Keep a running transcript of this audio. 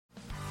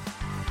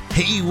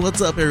Hey, what's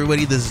up,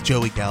 everybody? This is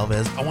Joey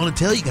Galvez. I want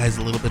to tell you guys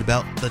a little bit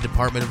about the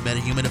Department of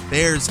Meta-Human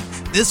Affairs.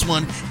 This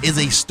one is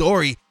a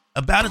story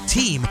about a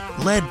team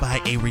led by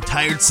a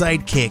retired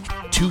sidekick,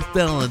 2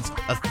 felons,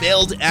 a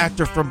failed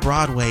actor from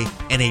Broadway,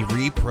 and a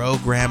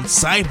reprogrammed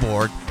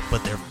cyborg.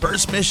 But their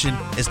first mission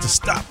is to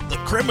stop the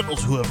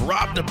criminals who have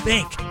robbed a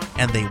bank,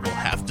 and they will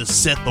have to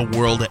set the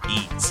world at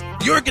ease.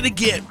 You're going to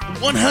get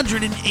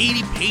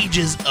 180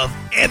 pages of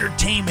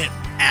entertainment,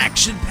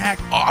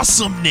 action-packed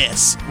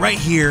awesomeness right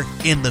here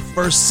in the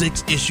first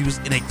 6 issues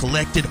in a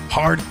collected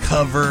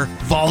hardcover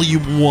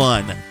volume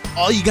 1.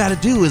 All you got to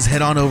do is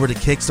head on over to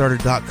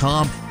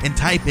Kickstarter.com and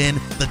type in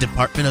the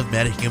Department of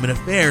Meta-Human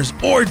Affairs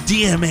or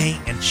DMA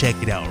and check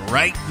it out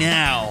right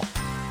now.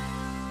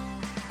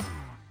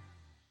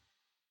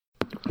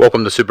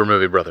 Welcome to Super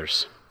Movie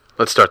Brothers.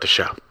 Let's start the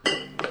show.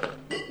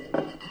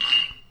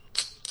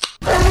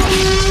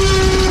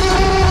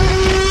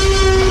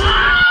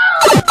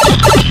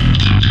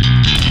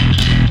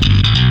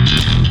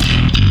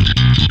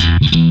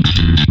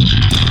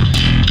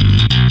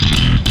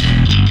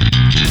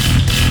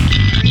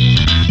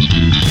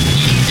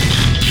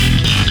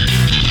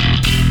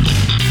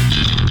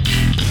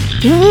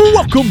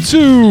 Welcome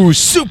to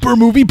Super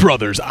Movie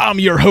Brothers. I'm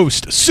your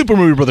host, Super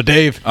Movie Brother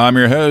Dave. I'm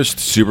your host,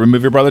 Super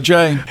Movie Brother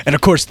Jay. And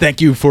of course,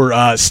 thank you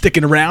for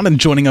sticking around and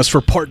joining us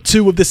for part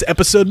 2 of this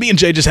episode. Me and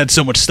Jay just had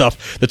so much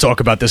stuff to talk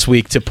about this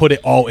week. To put it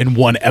all in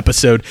one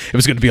episode, it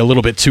was going to be a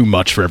little bit too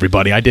much for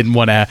everybody. I didn't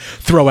want to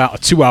throw out a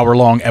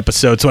 2-hour-long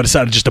episode, so I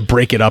decided just to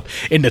break it up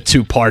into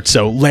 2 parts.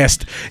 So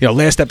last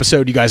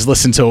episode, you guys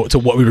listened to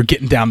what we were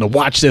getting down to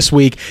watch this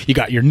week. You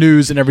got your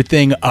news and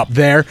everything up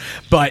there.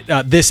 But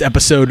this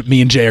episode,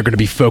 me and Jay are going to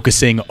be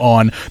focusing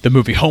on the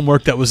movie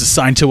Homework that was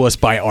assigned to us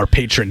by our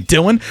patron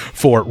Dylan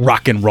for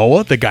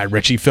Rock'n'Rolla, the Guy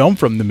Ritchie film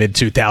from the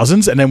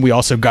mid-2000s. And then we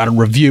also got a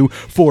review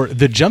for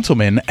The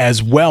Gentleman,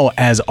 as well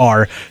as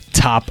our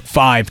top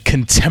 5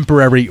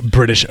 contemporary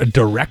British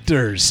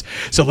directors.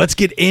 So let's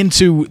get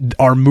into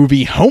our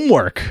movie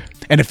Homework.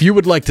 And if you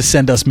would like to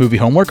send us movie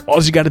homework,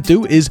 all you got to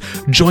do is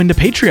join the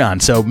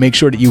Patreon. So make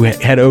sure that you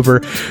head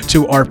over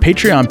to our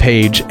Patreon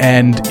page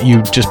and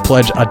you just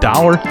pledge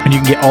 $1 and you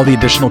can get all the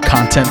additional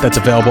content that's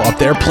available up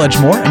there. Pledge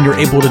more and you're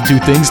able to do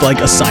things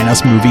like assign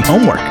us movie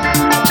homework.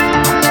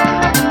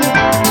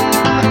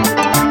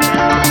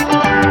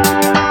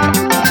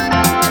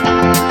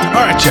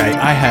 Jay,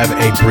 I have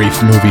a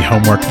brief movie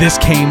homework. This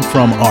came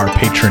from our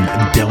patron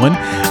Dylan.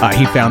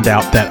 He found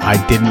out that I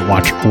didn't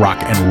watch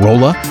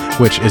Rock'n'Rolla,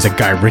 which is a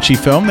Guy Ritchie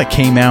film that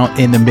came out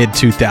in the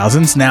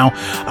mid-2000s. Now,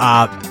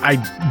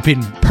 I've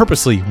been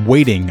purposely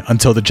waiting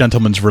until The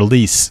Gentleman's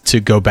release to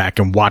go back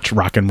and watch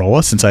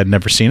Rock'n'Rolla since I'd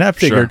never seen it. I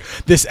figured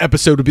this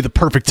episode would be the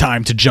perfect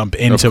time to jump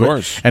into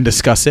it and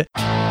discuss it.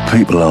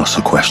 People ask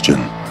the question,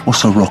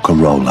 what's a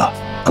rock'n'roller?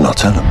 And I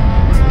tell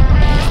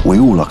them, we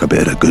all like a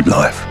bit of the good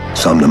life.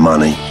 Some the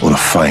money or the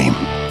fame,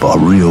 but a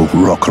real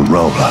rock and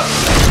roller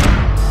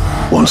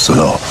wants the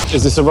lot.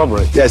 Is this a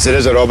robbery? Yes, it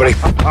is a robbery.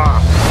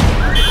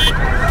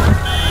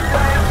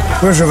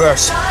 Where's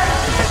reverse? You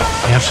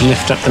have to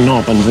lift up the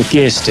knob under the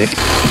gear stick.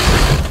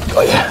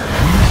 Oh, yeah.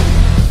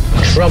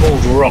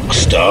 Troubled rock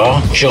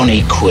star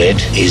Johnny Quid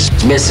is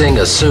missing,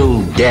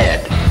 assumed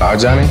dead. Oh,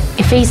 Johnny?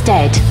 If he's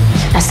dead,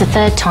 that's the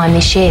 3rd time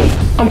this year.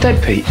 I'm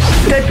dead, Pete.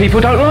 Dead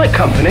people don't like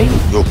company.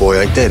 Your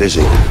boy ain't dead, is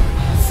he?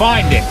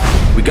 Find him.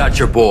 We got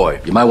your boy.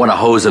 You might want to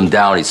hose him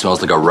down. He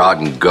smells like a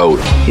rotten goat.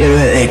 You know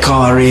what they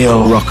call a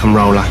real rock and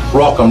roller?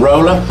 Rock and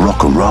roller?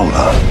 Rock and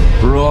roller.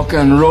 Rock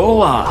and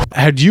roller.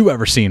 Had you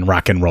ever seen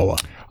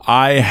Rock'n'Rolla?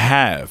 I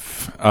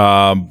have,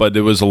 but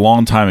it was a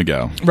long time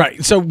ago.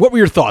 Right. So, what were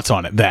your thoughts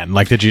on it then?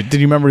 Like, did you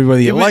remember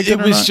whether you liked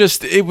it? It was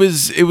just it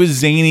was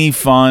zany,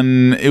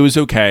 fun. It was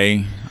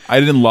okay. I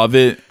didn't love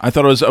it. I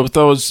thought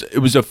it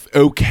was a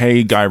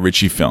okay Guy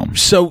Ritchie film.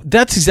 So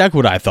that's exactly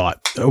what I thought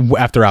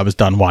after I was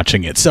done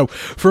watching it. So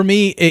for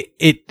me,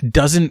 it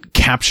doesn't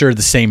capture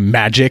the same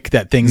magic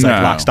that things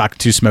like Lock, Stock, and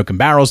Two Smoking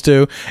Barrels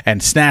do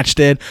and Snatch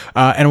did.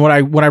 And what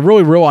I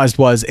really realized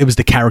was it was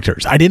the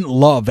characters. I didn't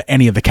love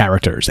any of the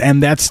characters,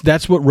 and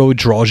that's what really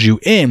draws you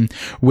in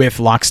with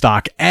Lock,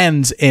 Stock,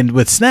 and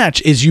with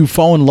Snatch is you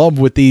fall in love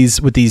with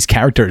these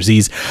characters,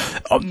 these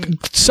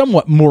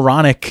somewhat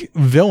moronic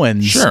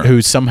villains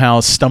who somehow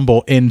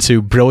stumble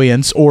into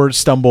brilliance or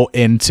stumble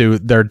into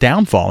their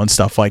downfall and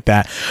stuff like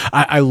that.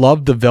 I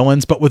love the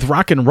villains, but with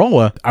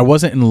Rock'n'Rolla, I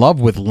wasn't in love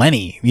with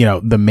Lenny,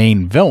 the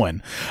main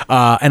villain.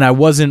 And I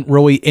wasn't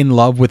really in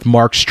love with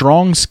Mark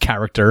Strong's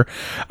character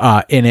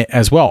in it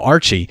as well,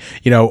 Archie.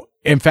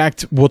 In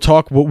fact,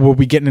 we'll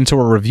be getting into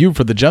a review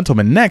for The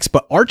Gentleman next,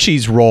 but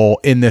Archie's role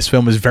in this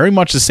film is very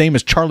much the same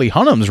as Charlie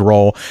Hunnam's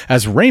role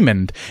as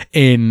Raymond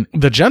in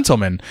The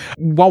Gentleman.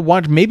 While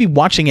maybe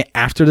watching it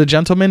after The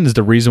Gentleman is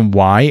the reason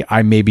why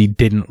I maybe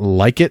didn't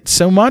like it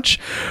so much,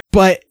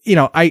 but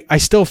I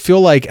still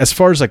feel like, as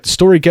far as like the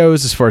story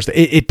goes, as far as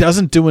it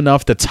doesn't do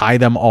enough to tie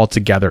them all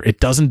together. It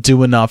doesn't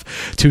do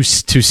enough to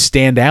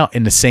stand out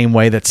in the same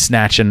way that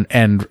Snatch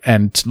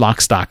and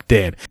Lock, Stock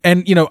did.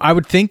 And I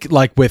would think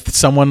like with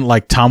someone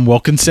like Tom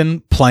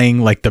Wilkinson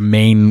playing like the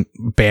main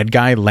bad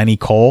guy, Lenny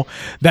Cole,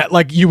 that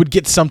like you would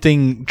get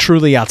something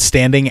truly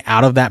outstanding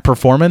out of that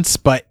performance,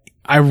 but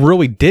I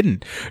really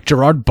didn't.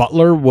 Gerard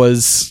Butler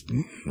was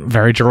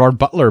very Gerard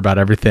Butler about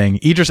everything.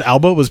 Idris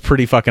Elba was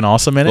pretty fucking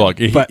awesome in it. Look,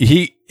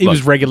 he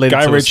was regulated.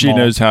 Guy to Ritchie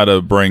knows how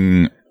to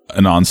bring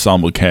an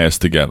ensemble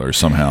cast together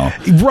somehow.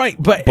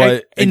 Right,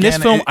 but in this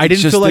film, I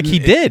didn't feel like he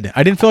did.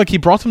 I didn't feel like he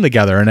brought them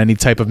together in any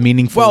type of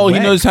meaningful way. He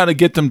knows how to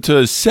get them to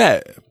a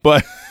set,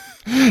 but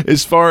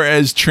as far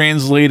as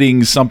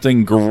translating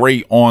something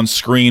great on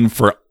screen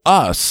for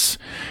us,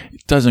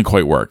 it doesn't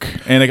quite work.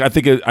 And I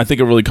think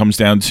it really comes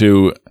down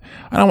to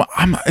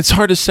it's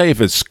hard to say if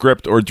it's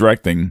script or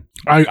directing.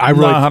 I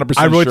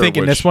really think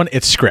in this one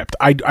it's script.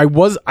 I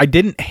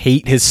didn't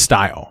hate his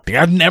style.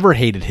 I've never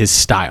hated his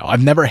style.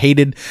 I've never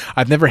hated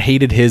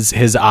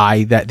his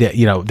eye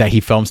that he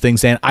films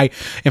things in.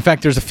 In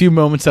fact, there's a few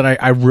moments that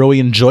I really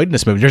enjoyed in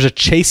this movie. There's a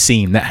chase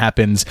scene that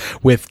happens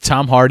with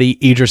Tom Hardy,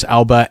 Idris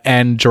Elba,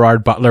 and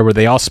Gerard Butler where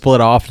they all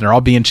split off and they're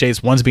all being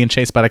chased. One's being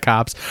chased by the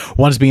cops.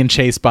 One's being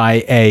chased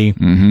by a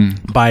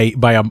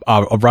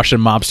Russian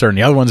mobster, and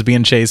the other one's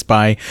being chased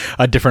by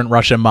a different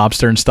Russian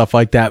mobster and stuff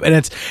like that.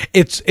 And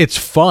it's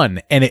fun,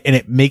 and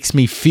it makes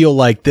me feel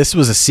like this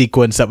was a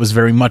sequence that was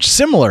very much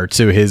similar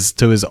to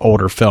his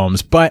older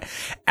films, but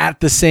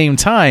at the same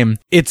time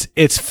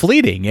it's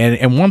fleeting,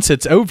 and once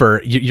it's over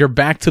you're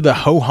back to the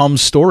ho-hum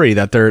story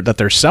that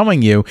they're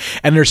selling you,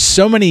 and there's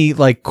so many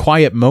like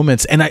quiet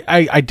moments, and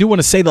I do want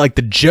to say that like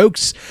the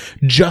jokes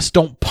just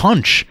don't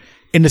punch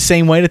in the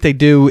same way that they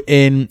do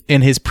in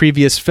his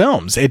previous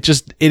films. It's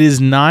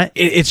just not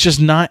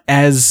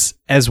as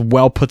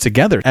well put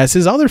together as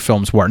his other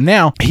films were.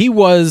 Now, he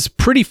was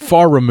pretty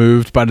far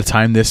removed by the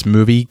time this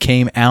movie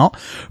came out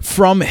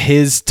from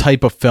his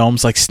type of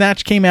films. Like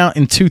Snatch came out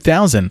in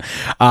 2000,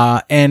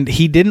 and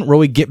he didn't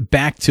really get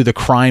back to the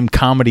crime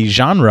comedy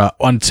genre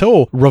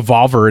until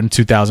Revolver in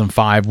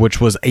 2005, which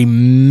was a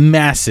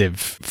massive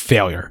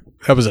failure.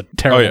 That was a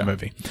terrible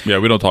movie. Yeah,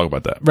 we don't talk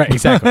about that. Right,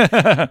 exactly.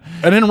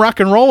 And then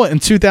Rock'n'Rolla in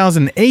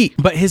 2008.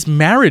 But his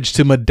marriage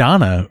to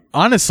Madonna,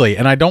 honestly,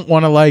 and I don't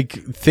want to like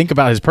think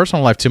about his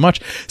personal life too much,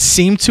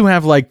 seemed to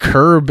have like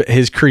curbed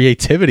his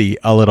creativity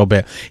a little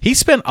bit. He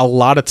spent a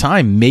lot of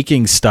time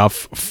making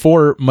stuff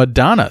for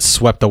Madonna.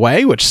 Swept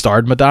Away, which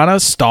starred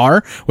Madonna.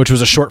 Star, which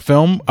was a short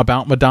film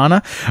about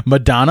Madonna.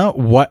 Madonna,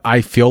 What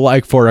I Feel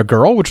Like for a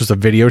Girl, which was a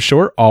video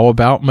short all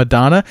about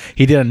Madonna.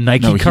 He did a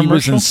Nike commercial. He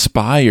was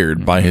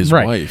inspired by his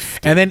wife.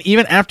 And then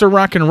even after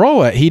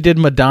Rock'n'Rolla, he did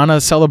Madonna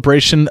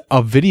Celebration,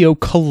 a video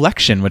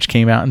collection, which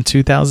came out in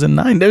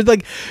 2009. There's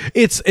like,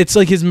 it's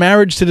like his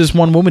marriage to this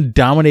one woman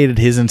dominated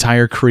his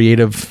entire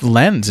creative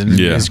lens and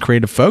his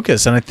creative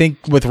focus. And I think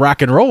with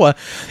Rock'n'Rolla,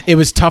 it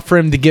was tough for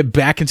him to get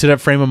back into that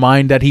frame of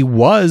mind that he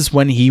was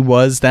when he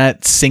was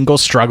that single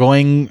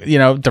struggling,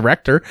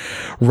 director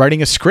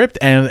writing a script.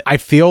 And I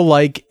feel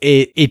like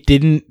it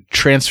didn't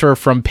transfer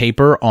from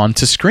paper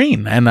onto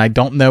screen, and I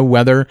don't know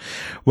whether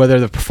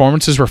the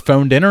performances were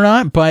phoned in or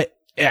not, but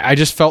I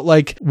just felt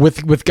like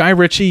with Guy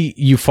Ritchie,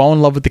 you fall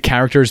in love with the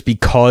characters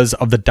because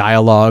of the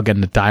dialogue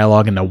and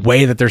the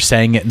way that they're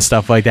saying it and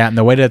stuff like that, and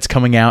the way that it's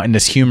coming out in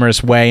this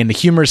humorous way and the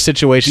humorous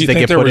situations they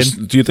get put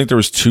in. Do you think there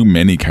was too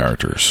many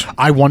characters?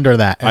 I wonder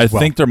that. I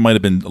think there might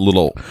have been a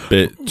little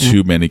bit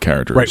too many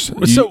characters.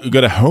 Right. You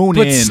got to hone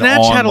in Snatch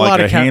on had like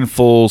a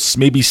handful,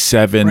 maybe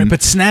 7. Right,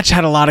 but Snatch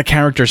had a lot of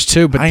characters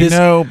too. But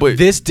but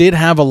this did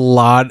have a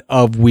lot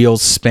of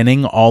wheels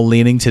spinning, all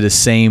leading to the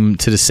same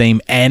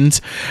end,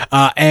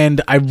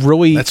 and I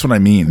really, that's what I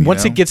mean.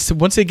 Once it gets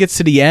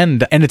to the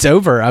end and it's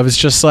over, I was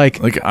just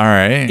like all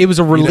right. It was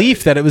a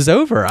relief that it was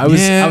over. I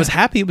was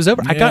happy it was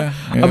over.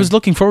 I was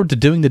looking forward to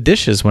doing the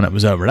dishes when it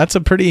was over. That's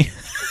a pretty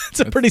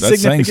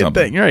significant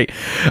thing, right?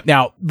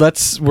 Now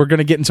we're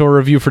gonna get into a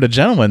review for The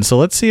Gentleman, so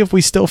let's see if we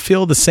still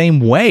feel the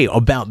same way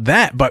about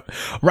that. But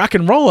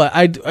Rock'n'Rolla,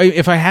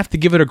 if I have to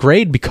give it a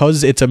grade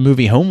because it's a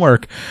movie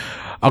homework,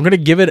 I'm gonna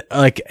give it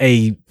like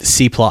a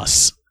C+.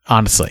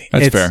 Honestly,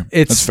 that's fair.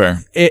 That's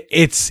fair.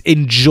 It's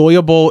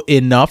enjoyable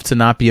enough to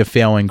not be a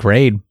failing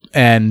grade,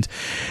 and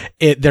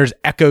there's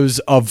echoes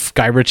of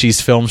Guy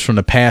Ritchie's films from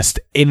the past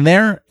in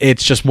there.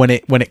 It's just when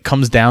it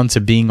comes down to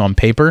being on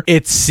paper,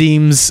 it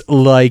seems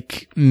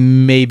like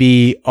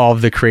maybe all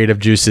of the creative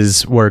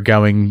juices were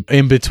going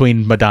in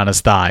between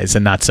Madonna's thighs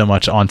and not so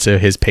much onto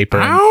his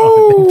paper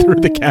and through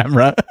the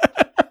camera.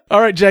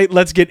 All right, Jay,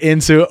 let's get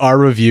into our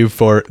review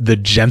for The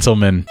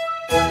Gentleman.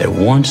 There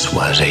once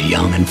was a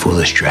young and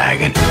foolish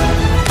dragon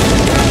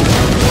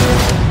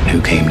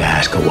who came to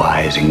ask a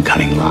wise and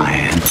cunning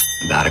lion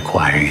about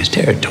acquiring his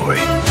territory.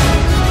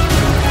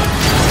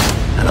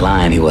 Now, the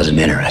lion, he wasn't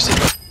interested,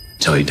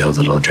 so he told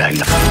the little dragon.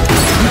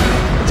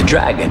 But the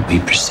dragon, he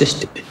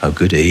persisted. How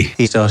could he?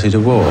 He started a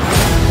war.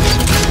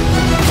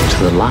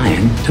 So the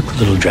lion took the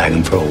little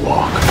dragon for a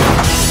walk.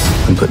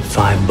 and put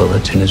 5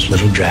 bullets in his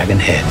little dragon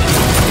head.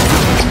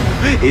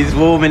 It's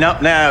warming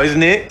up now,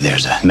 isn't it?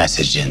 There's a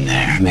message in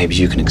there. Maybe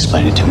you can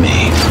explain it to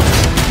me.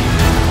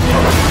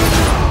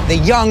 The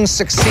young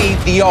succeed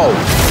the old.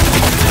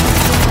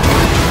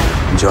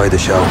 Enjoy the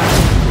show.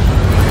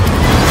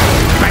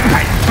 Bang,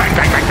 bang, bang,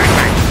 bang, bang, bang,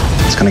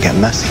 bang. It's gonna get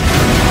messy.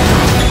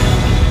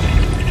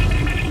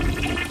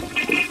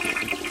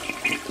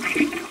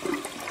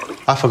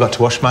 I forgot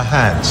to wash my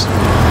hands.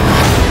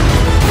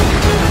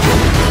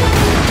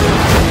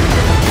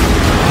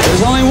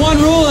 There's only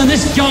one rule in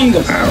this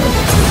jungle.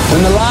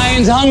 When the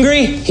lion's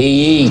hungry,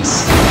 he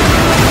eats.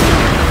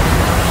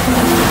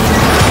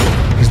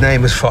 His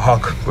name is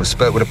Fahak, but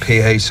spelled with a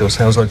PH, so it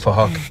sounds like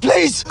Fahak.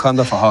 Please!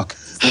 Kanda Fahak.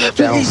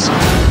 Please!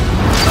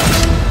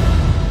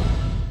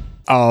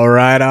 All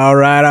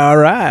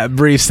right.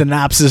 Brief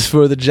synopsis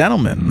for the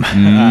gentleman.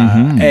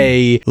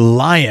 A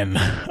lion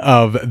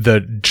of the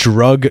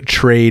drug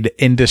trade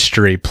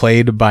industry,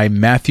 played by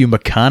Matthew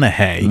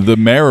McConaughey. The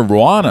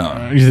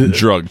marijuana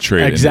drug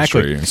trade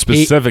industry,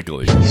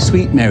 specifically.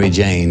 Sweet Mary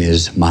Jane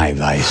is my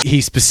vice. He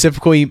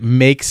specifically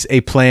makes a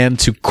plan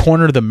to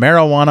corner the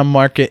marijuana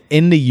market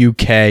in the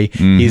UK.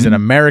 He's an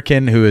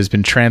American who has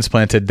been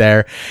transplanted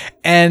there,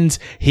 and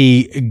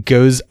he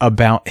goes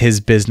about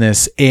his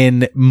business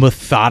in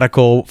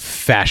methodical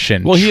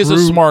fashion. Well, he is a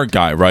smart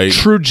guy, right?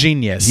 True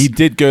genius. He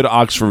did go to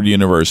Oxford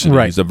University.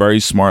 Right. He's a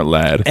very smart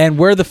lad. And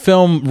where the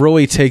film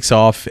really takes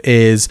off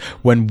is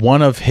when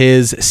one of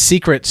his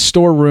secret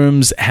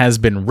storerooms has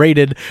been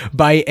raided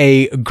by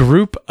a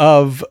group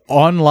of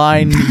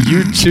online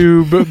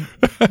YouTube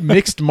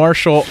mixed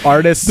martial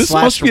artists. This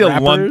must be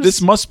rappers.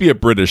 This must be a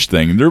British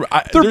thing.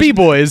 They're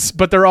b-boys,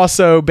 but they're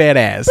also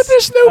badass. But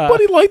there's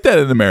nobody like that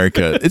in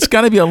America. It's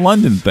got to be a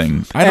London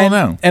thing. I don't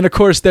know. And of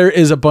course, there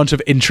is a bunch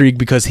of intrigue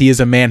because he is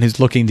a man who's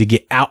looking to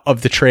get out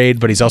of the trade,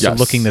 but he's also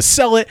looking to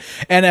sell it.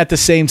 And at the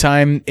same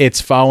time,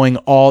 it's following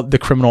all the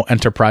criminal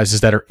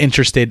enterprises that are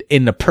interested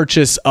in the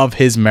purchase of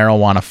his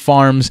marijuana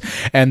farms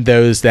and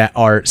those that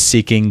are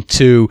seeking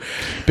to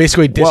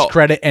basically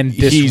discredit and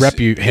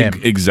disrepute him.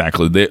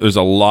 Exactly. There's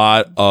a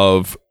lot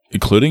of,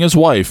 including his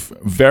wife,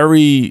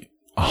 very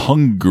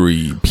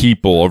hungry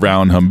people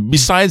around him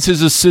besides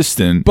his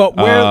assistant,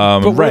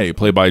 Ray,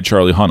 played by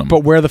Charlie Hunnam.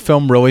 But where the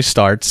film really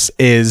starts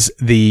is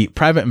the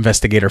private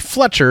investigator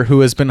Fletcher,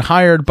 who has been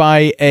hired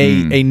by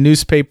a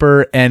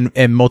newspaper and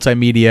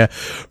multimedia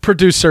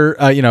producer,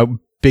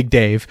 Big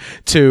Dave,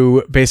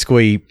 to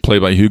basically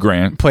played by Hugh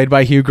Grant.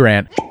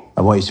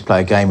 I want you to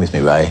play a game with me,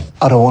 Ray.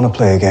 I don't want to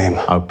play a game.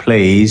 Oh,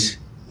 please.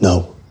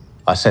 No.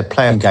 I said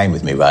play a game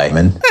with me,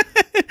 Raymond.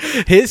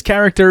 His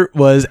character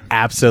was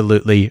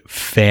absolutely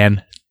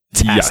fantastic.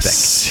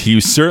 Yes,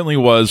 he certainly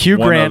was. Hugh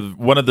Grant,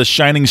 one of the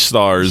shining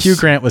stars. Hugh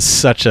Grant was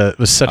such a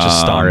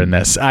star in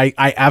this. I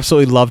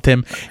absolutely loved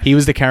him. He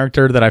was the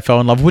character that I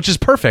fell in love with, which is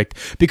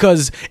perfect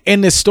because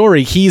in this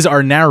story he's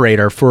our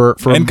narrator for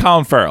and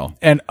Colin Farrell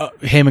and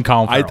him and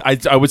Colin Farrell.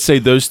 I would say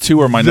those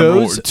two are my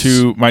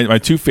my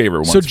two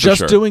favorite ones. So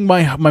just doing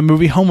my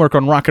movie homework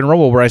on Rock and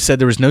Roll, where I said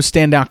there was no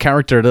standout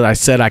character that I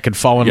said I could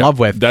fall in love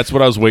with. That's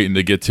what I was waiting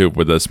to get to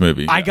with this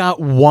movie. I got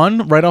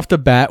one right off the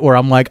bat where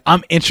I'm like,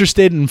 I'm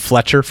interested in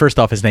Fletcher. First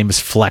off, his name is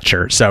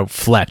Fletcher, so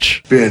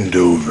Fletch. Bend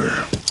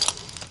over.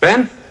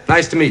 Ben,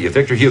 nice to meet you.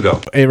 Victor Hugo.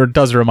 It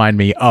does remind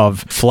me of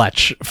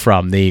Fletch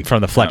from the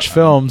Fletch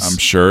films. I'm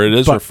sure it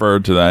is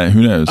referred to that.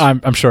 Who knows?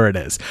 I'm sure it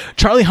is.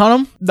 Charlie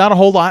Hunnam, not a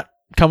whole lot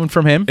coming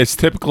from him. It's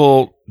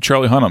typical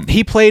Charlie Hunnam.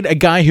 He played a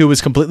guy who was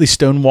completely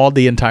stonewalled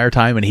the entire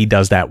time, and he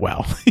does that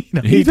well.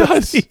 He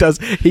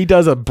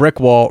does a brick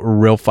wall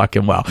real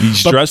fucking well.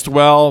 He's dressed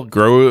well.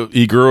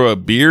 He grew a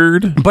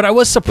beard. But I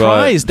was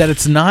surprised that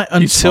it's not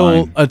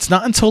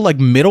until like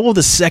middle of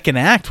the second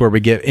act where we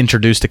get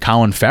introduced to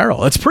Colin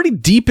Farrell. It's pretty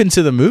deep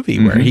into the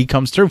movie where he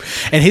comes through,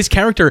 and his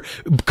character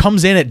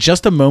comes in at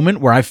just a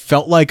moment where I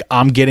felt like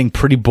I'm getting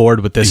pretty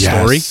bored with this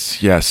story.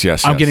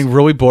 Yes. I'm getting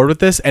really bored with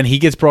this, and he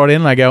gets brought in,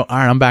 and I go, all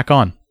right, I'm back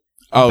on.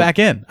 Back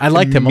in. I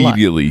liked him a lot.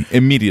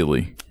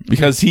 Immediately.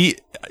 Because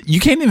you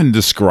can't even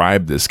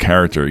describe this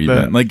character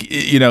even,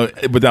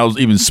 without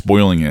even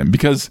spoiling him,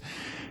 because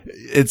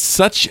it's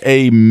such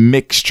a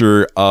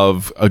mixture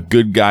of a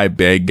good guy,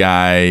 bad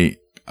guy,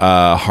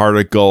 heart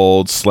of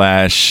gold /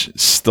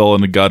 still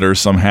in the gutter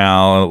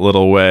somehow in a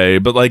little way,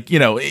 but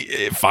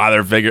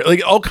father figure,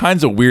 all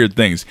kinds of weird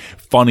things.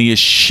 Funny as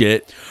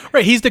shit.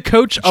 Right, he's the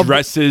coach of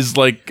dresses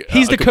like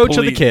he's the coach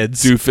of the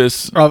kids,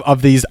 doofus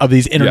of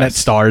these internet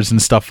stars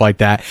and stuff like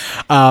that.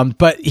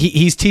 But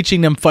he's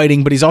teaching them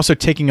fighting, but he's also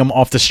taking them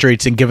off the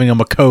streets and giving them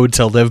a code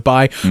to live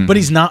by. But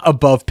he's not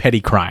above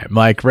petty crime,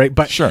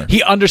 But sure,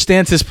 he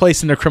understands his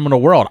place in the criminal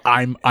world.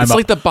 It's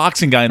like the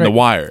boxing guy in The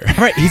Wire,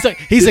 right? He's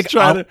like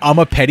I'm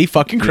a petty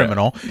fucking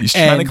criminal. Yeah. He's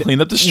trying to clean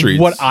up the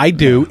streets. What I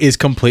do is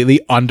completely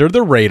under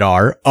the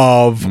radar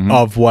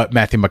of what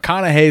Matthew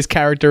McConaughey's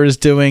character is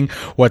doing,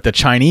 what the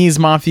Chinese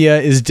mafia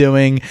mafia is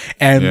doing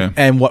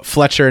and what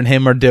Fletcher and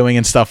him are doing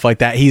and stuff like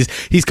that.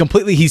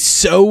 He's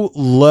so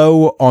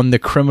low on the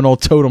criminal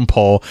totem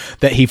pole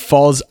that he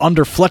falls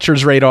under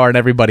Fletcher's radar and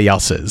everybody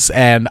else's.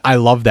 And I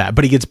love that.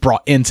 But he gets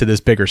brought into this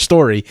bigger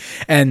story,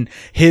 and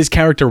his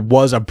character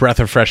was a breath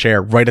of fresh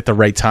air right at the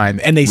right time.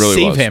 And they Really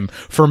save was. him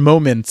for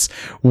moments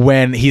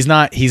when he's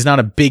not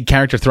a big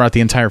character throughout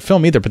the entire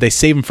film either, but they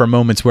save him for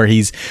moments where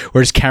his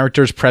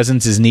character's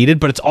presence is needed,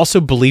 but it's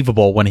also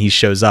believable when he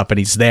shows up and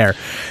he's there.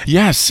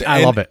 Yes,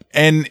 I love it.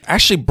 And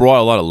actually brought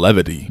a lot of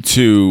levity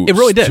to It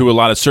really did. to a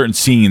lot of certain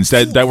scenes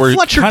that were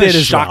Fletcher kind of did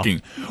as well.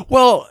 shocking.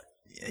 Well,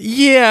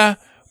 yeah,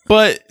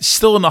 but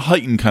still in a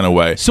heightened kind of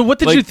way. So what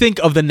did you think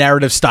of the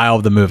narrative style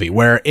of the movie,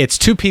 where it's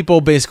two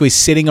people basically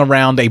sitting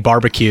around a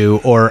barbecue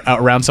or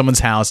around someone's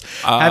house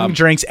having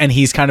drinks, and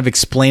he's kind of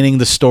explaining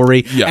the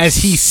story as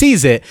he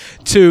sees it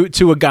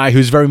to a guy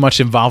who's very much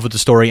involved with the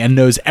story and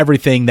knows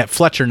everything that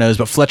Fletcher knows,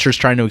 but Fletcher's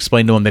trying to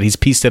explain to him that he's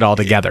pieced it all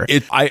together.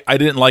 I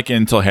didn't like it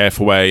until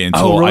halfway,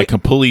 until really? I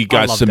completely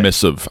got loved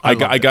submissive.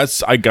 it.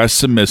 I got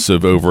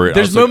submissive over it.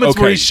 There's I was moments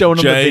like, where he's showing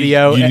him the Jay,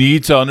 video You and-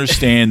 need to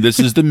understand this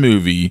is the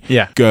movie.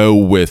 Yeah. Go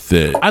with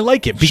it. I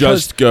like it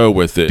because just go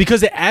with it.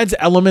 because it adds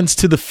elements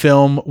to the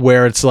film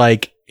where it's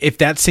like, if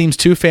that seems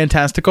too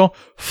fantastical,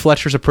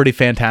 Fletcher's a pretty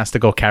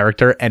fantastical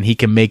character, and he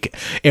can make,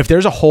 if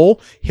there's a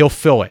hole, he'll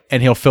fill it,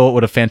 and he'll fill it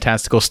with a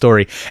fantastical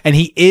story. And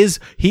he is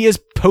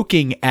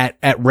poking at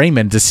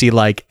Raymond to see,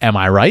 like, am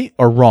I right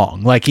or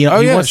wrong? Like, he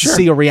wants to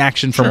see a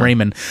reaction from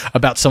Raymond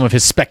about some of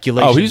his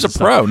speculations. Oh, he's a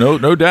pro, no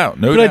doubt,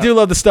 no But doubt. I do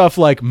love the stuff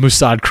like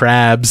Musad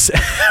crabs.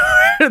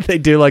 They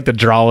do like the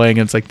drawing,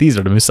 and it's like, these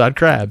are the Musad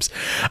crabs.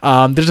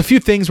 There's a few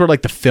things where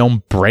like the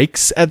film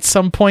breaks at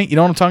some point, you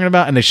know what I'm talking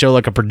about, and they show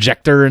like a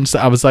projector and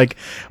stuff. I was like,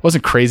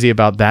 wasn't crazy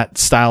about that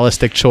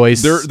stylistic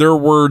choice. There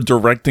were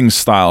directing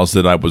styles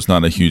that I was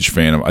not a huge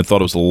fan of. I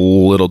thought it was a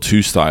little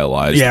too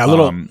stylized. Yeah, a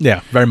little. Yeah,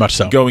 very much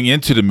so. Going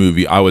into the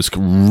movie, I was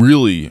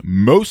really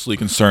mostly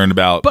concerned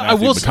about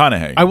Matthew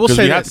McConaughey. I will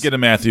say we this. have to get a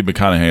Matthew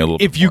McConaughey a little.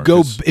 If bit you more, go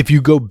 'cause- if you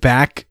go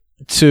back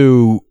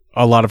to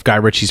a lot of Guy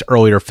Ritchie's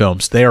earlier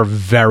films, they are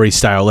very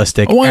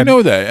stylistic. Oh, I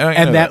know that.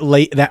 I know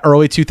that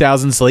early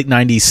 2000s, late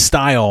 90s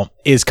style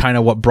is kind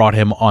of what brought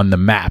him on the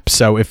map.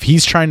 So if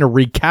he's trying to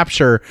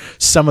recapture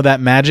some of that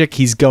magic,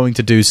 he's going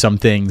to do some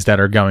things that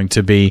are going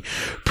to be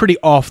pretty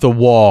off the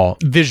wall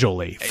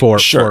visually for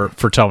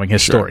telling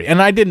his story. And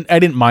I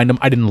didn't mind him.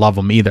 I didn't love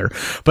him either.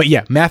 But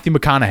yeah, Matthew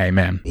McConaughey,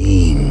 man.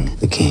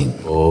 The king.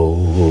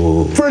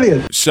 Oh.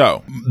 Brilliant.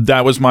 So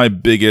that was my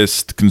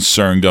biggest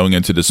concern going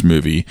into this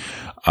movie.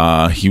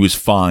 He was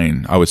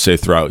fine, I would say,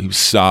 throughout. He was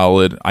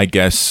solid, I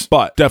guess,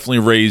 but definitely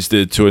raised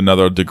it to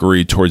another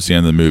degree towards the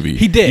end of the movie.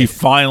 He did. He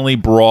finally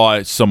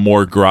brought some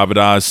more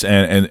gravitas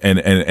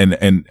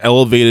and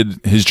elevated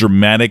his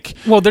dramatic.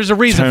 Well, there's a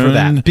reason for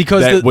that, tone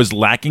because that was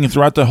lacking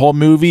throughout the whole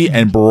movie,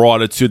 and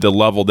brought it to the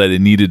level that it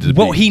needed to be.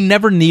 Well, he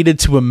never needed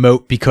to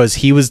emote because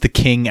he was the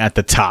king at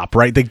the top,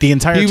 right? The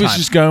entire time. He was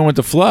just going with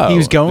the flow. He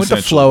was going with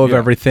the flow of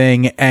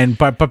everything, and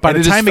by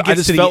the time it I gets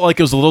just to felt the, like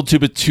it was a little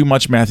too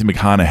much Matthew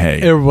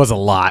McConaughey. there was a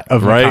lot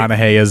of Right?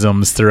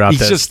 McConaughey-isms throughout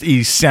this.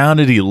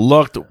 He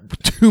looked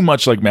too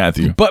much like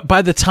Matthew. But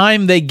by the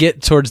time they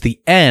get towards the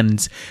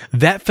end,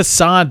 that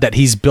facade that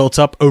he's built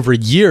up over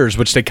years,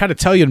 which they kind of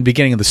tell you in the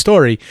beginning of the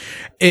story,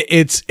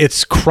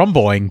 it's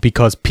crumbling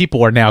because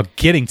people are now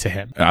getting to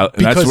him.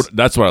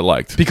 That's what I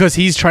liked. Because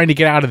he's trying to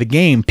get out of the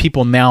game,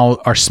 people now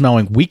are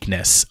smelling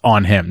weakness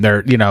on him.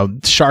 They're,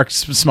 sharks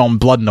smelling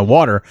blood in the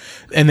water,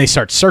 and they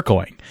start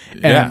circling.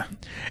 Yeah.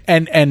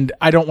 And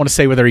I don't want to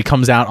say whether he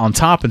comes out on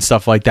top and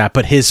stuff like that,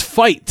 but his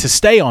fight to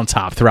stay on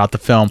top throughout the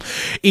film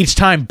each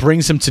time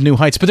brings him to new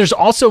heights. But there's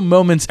also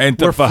moments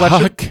where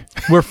Fletcher,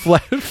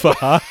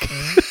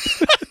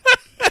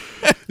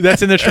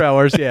 that's in the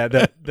trailers, yeah.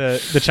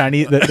 The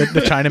Chinese the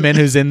Chinaman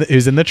who's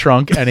in the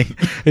trunk, and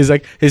he's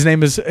like, his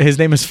name is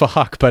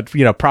Fahak,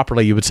 but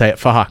properly you would say it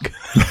Fahak.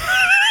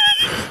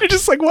 You're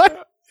just like,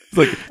 what? It's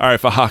like, all right,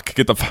 Fahak,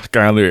 get the fuck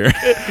out of here.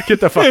 Get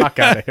the fuck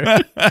out of here.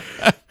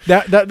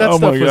 That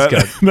stuff was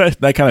good.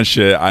 that kind of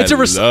shit I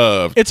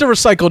love. It's a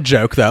recycled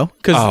joke, though.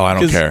 I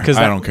don't care.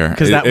 I don't care.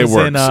 Because that it was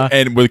works.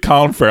 in... and with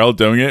Colin Farrell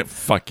doing it,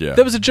 fuck yeah.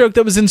 That was a joke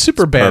that was in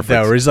Superbad,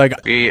 though, where he's like...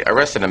 We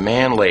arrested a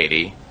man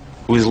lady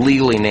who was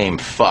legally named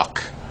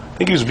Fuck.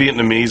 I think he was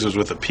Vietnamese, was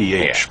with a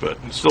PH, but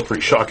it's still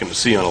pretty shocking to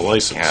see on a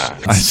license. Yeah.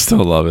 I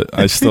still love it.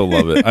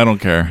 I don't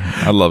care.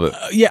 I love it.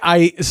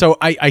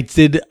 I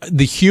did.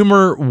 The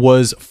humor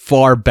was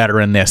far better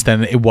in this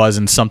than it was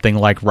in something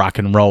like Rock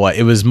and Rolla.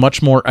 It was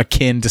much more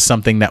akin to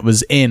something that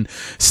was in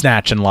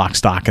Snatch and Lock,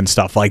 Stock and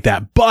stuff like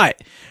that.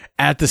 But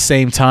at the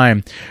same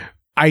time,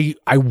 I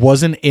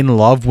wasn't in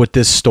love with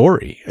this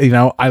story.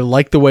 I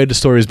like the way the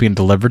story is being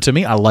delivered to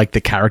me. I like the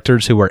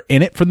characters who are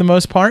in it for the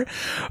most part,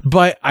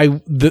 but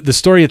the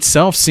story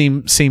itself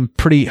seemed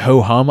pretty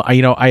ho-hum.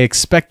 I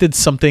expected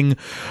something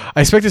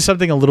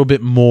a little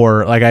bit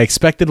more. Like, I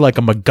expected like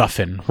a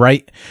MacGuffin,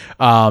 right?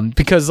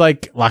 Because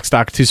like Lock,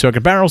 Stock, Two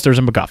Smoking Barrels, there's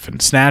a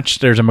MacGuffin. Snatch,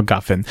 there's a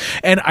MacGuffin.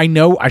 And I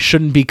know I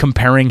shouldn't be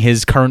comparing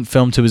his current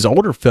film to his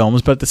older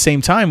films, but at the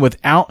same time,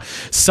 without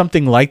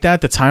something like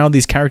that to tie all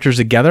these characters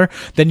together,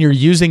 then you're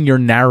using your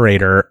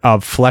narrator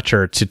of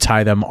Fletcher to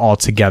tie them all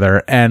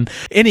together. And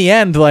in the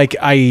end, like,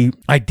 I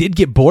did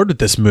get bored with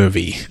this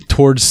movie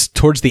towards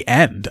the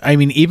end. I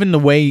mean, even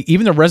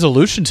the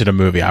resolution to the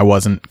movie, I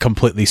wasn't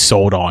completely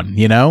sold on.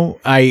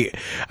 I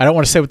don't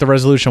want to say what the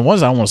resolution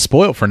was. I don't want to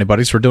spoil it for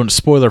anybody, so we're doing a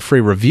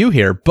spoiler-free review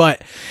here.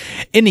 But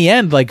in the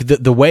end, like,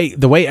 the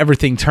way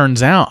everything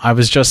turns out, I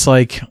was just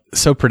like,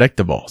 so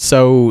predictable,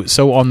 so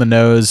on the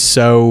nose.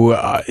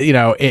 So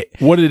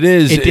what it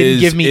is, it didn't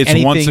give me it's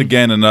anything. Once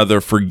again another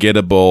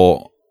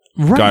forgettable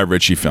Guy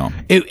Ritchie film.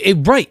 Because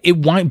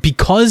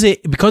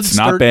it's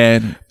not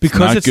bad.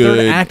 Because its third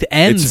act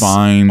ends it's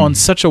fine. On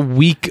such a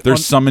weak.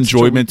 There's some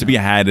enjoyment to be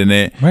had in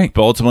it, right?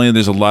 But ultimately,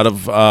 there's a lot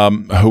of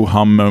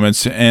ho-hum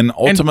moments, and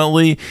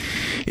ultimately,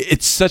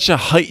 it's such a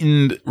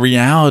heightened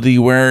reality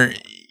where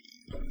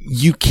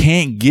you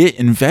can't get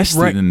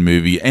invested in the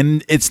movie,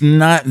 and it's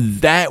not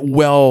that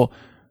well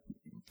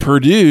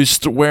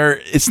produced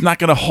where it's not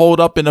going to hold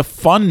up in a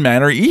fun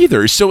manner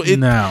either. So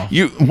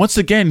once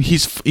again,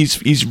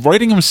 he's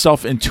writing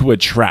himself into a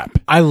trap.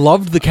 I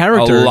loved the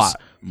characters a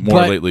lot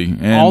more lately,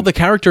 and all the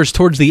characters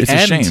towards the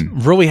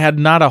end really had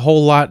not a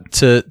whole lot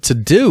to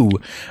do.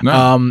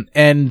 No.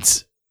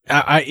 And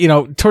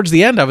I towards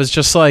the end, I was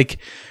just like,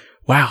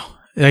 wow.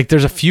 Like,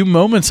 there's a few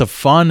moments of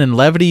fun and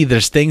levity.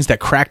 There's things that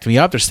cracked me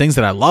up. There's things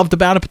that I loved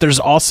about it, but there's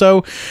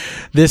also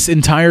this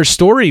entire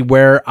story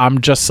where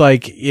I'm just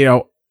like,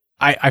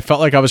 I felt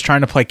like I was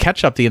trying to play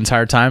catch up the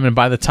entire time, and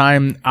by the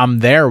time I'm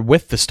there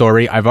with the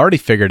story, I've already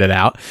figured it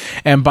out.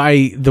 And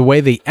by the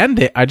way they end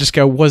it, I just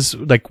go, was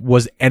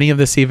any of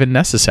this even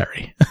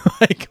necessary?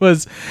 Like,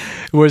 was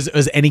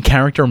any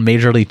character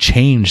majorly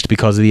changed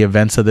because of the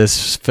events of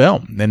this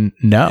film? And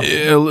no,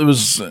 it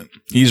was.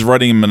 He's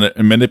writing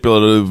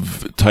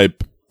manipulative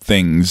type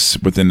things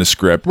within the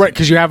script, right?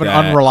 Because you have an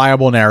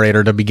unreliable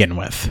narrator to begin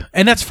with,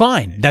 and that's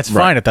fine. That's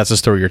fine if that's the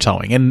story you're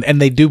telling,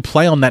 and they do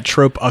play on that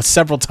trope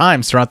several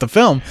times throughout the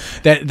film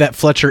that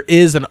Fletcher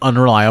is an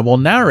unreliable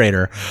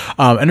narrator.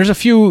 And there's a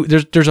few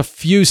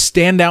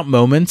standout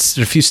moments,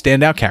 there's a few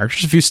standout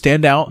characters, a few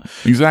standout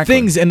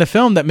things in the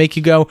film that make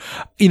you go,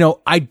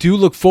 I do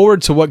look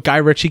forward to what Guy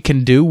Ritchie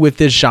can do with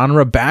this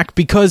genre back,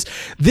 because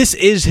this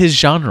is his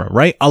genre,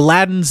 right?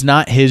 Aladdin's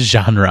not his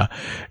genre,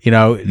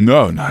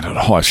 No, not at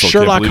all.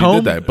 Sherlock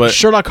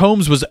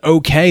Holmes was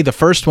okay, the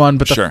first one,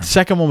 but the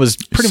second one was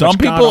pretty much Some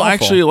people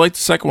actually like the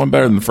second one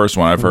better than the first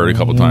one. I've heard a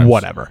couple times.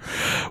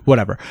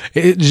 Whatever.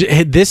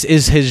 This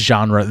is his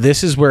genre.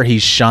 This is where he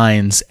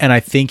shines, and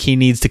I think he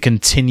needs to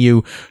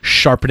continue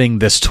sharpening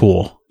this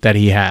tool that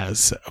he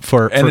has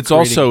and it's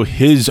also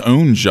his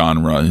own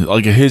genre,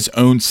 like his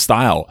own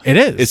style. It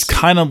is. It's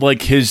kind of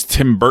like his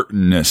Tim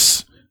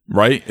Burton-ness.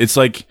 Right? It's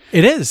like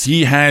it is.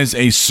 He has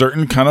a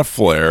certain kind of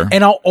flair,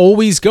 and I'll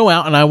always go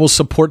out and I will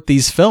support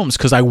these films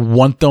because I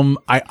want them.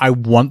 I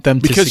want them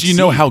to because you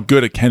know how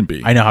good it can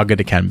be. I know how good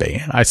it can be.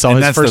 I saw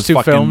his first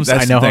two films.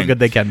 I know how good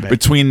they can be.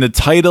 Between the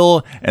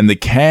title and the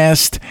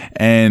cast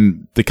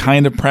and the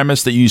kind of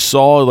premise that you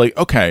saw, like,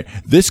 okay,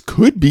 this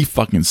could be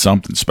fucking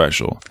something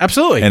special.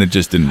 Absolutely, and it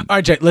just didn't. All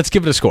right, Jay, let's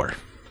give it a score.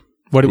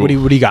 What do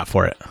you got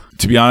for it?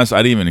 To be honest,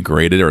 I didn't even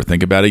grade it or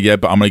think about it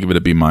yet, but I'm going to give it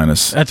a B-.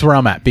 That's where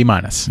I'm at. B-.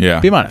 Yeah.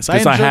 B-.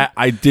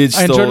 I did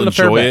still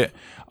enjoy it.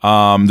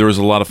 There was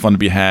a lot of fun to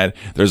be had.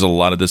 There's a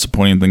lot of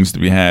disappointing things to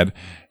be had.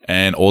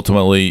 And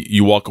ultimately,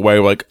 you walk away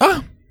like,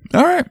 all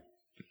right.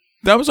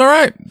 That was all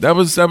right. That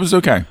was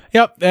okay.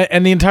 Yep.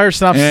 And the entire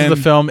synopsis of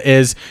the film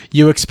is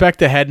you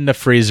expect a head in the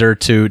freezer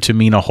to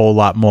mean a whole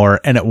lot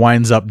more, and it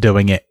winds up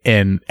doing it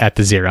at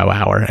the 0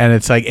 hour. And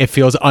it's like, it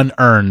feels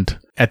unearned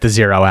at the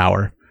 0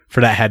 hour for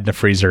that head in the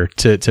freezer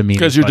to mean.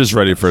 Because you're just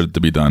ready for it to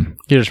be done.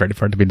 You're just ready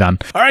for it to be done.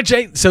 All right,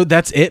 Jay. So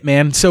that's it,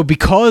 man. So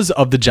because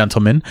of The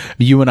Gentleman,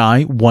 you and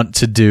I want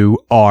to do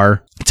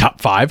our top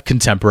 5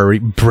 contemporary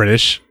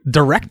British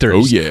directors.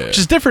 Oh, yeah. Which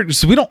is different.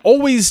 So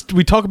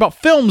we talk about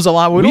films a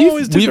lot. We don't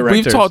always do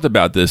directors. We've talked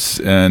about this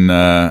and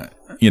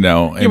in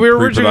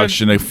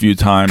pre-production a few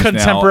times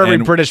contemporary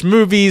now, British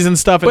movies and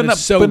stuff, but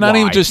not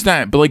even just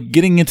that, but like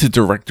getting into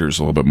directors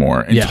a little bit more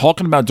and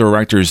talking about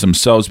directors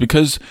themselves,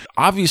 because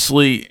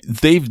obviously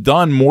they've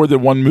done more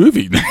than one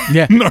movie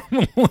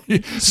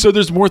normally, so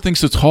there's more things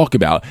to talk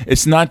about.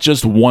 It's not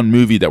just one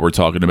movie that we're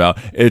talking about,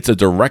 it's a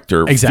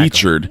director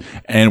featured,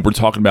 and we're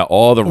talking about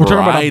all the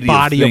variety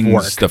of things, of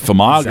work. The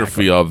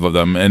filmography of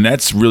them, and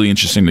that's really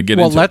interesting to get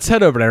into. Well, let's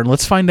head over there and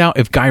let's find out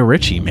if Guy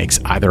Ritchie makes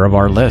either of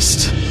our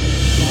lists.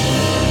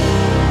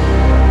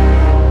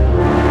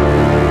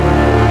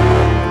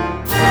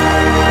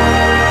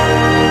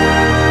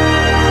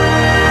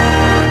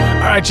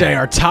 right, Jay,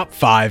 our top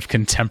 5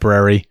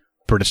 contemporary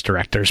British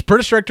directors.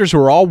 British directors who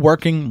are all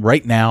working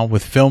right now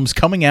with films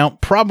coming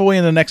out probably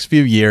in the next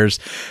few years,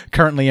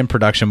 currently in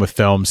production with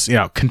films,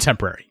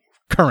 contemporary,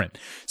 current.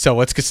 So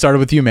let's get started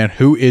with you, man.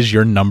 Who is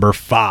your number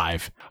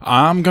 5?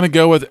 I'm going to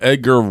go with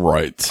Edgar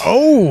Wright.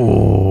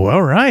 Oh,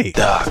 all right.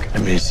 Doc,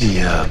 is he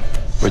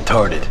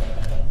retarded?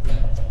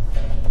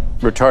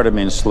 Retarded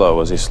means slow.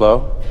 Was he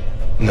slow?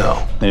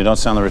 No. Then you don't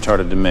sound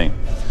retarded to me.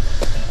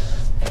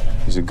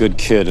 He's a good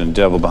kid and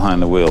devil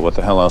behind the wheel. What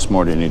the hell else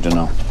more do you need to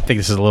know? I think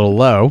this is a little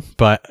low,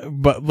 but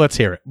let's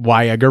hear it.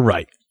 Why Edgar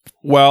Wright?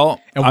 Well,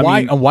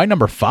 and why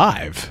number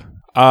 5?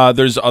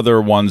 There's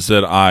other ones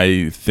that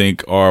I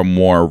think are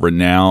more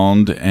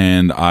renowned,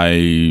 and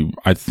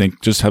I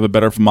think just have a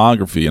better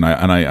filmography, and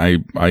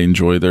I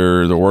enjoy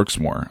their works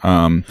more.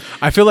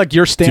 I feel like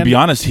your stand. To be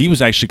honest, he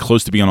was actually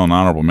close to being on an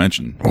honorable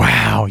mention.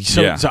 Wow.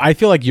 So I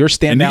feel like your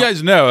standout. And you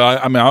guys know,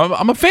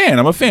 I'm a fan.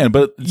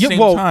 But at the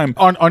same time,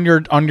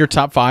 on your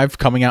top 5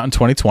 coming out in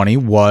 2020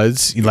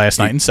 was Last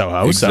Night in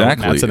Soho.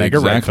 Exactly. So that's an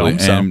Edgar Wright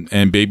film.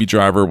 And Baby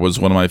Driver was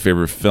one of my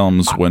favorite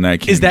films when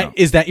that came out.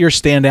 Is that your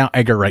standout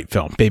Edgar Wright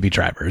film, Baby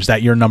Driver? Is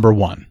that your number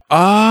 1?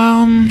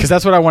 Because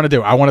that's what I want to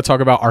do. I want to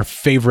talk about our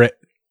favorite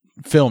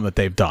film that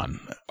they've done.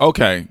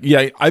 Okay.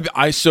 Yeah.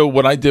 So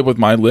what I did with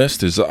my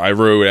list is I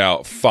wrote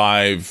out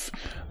 5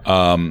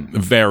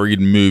 varied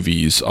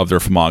movies of their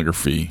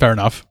filmography. Fair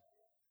enough.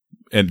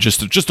 And just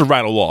to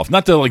rattle off,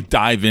 not to like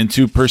dive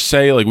into per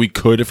se, like we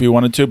could if we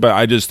wanted to, but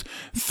I just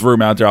threw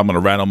them out there. I'm going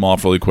to rattle them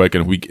off really quick,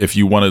 and if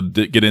you want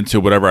to get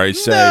into whatever I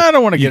say, I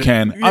don't want to get. You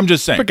can. I'm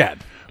just saying. Forget.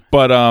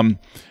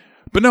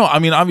 But no,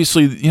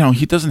 obviously,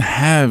 he doesn't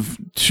have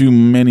too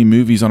many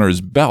movies under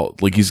his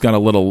belt. Like he's got a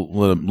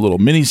little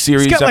mini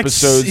series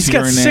episodes. He's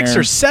got 6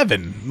 or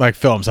 7 like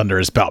films under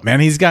his belt,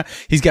 man. He's got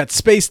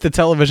Space, the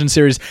television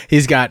series.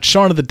 He's got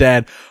Shaun of the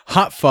Dead,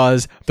 Hot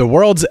Fuzz, The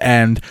World's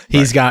End.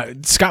 He's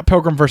got Scott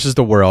Pilgrim versus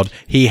the World.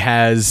 He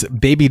has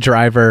Baby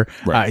Driver.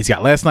 Right. He's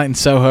got Last Night in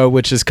Soho,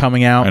 which is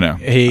coming out. I know.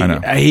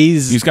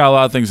 He's got a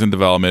lot of things in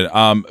development.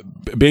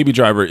 Baby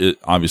Driver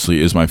obviously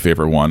is my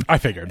favorite one. I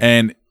figured.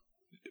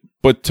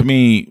 But to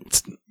me,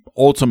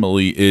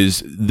 ultimately,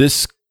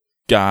 this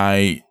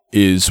guy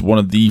is one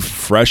of the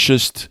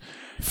freshest,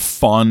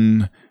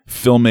 fun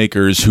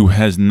filmmakers who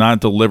has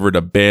not delivered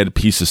a bad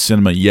piece of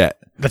cinema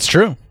yet. That's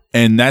true.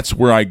 And that's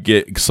where I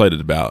get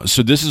excited about.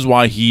 So this is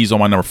why he's on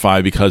my number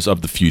 5, because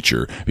of the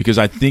future. Because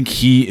I think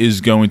he is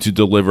going to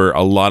deliver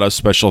a lot of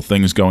special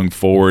things going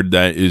forward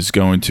that is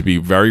going to be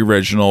very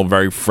original,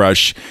 very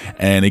fresh.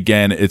 And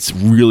again, it's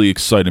really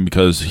exciting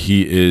because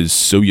he is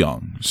so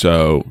young.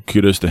 So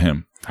kudos to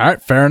him. All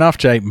right, fair enough,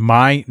 Jay.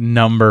 My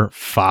number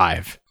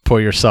 5. Pour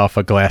yourself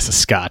a glass of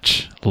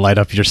scotch. Light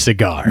up your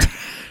cigar.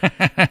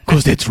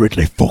 Because it's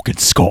Ridley fucking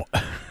Scott.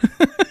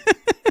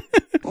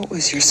 What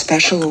was your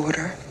special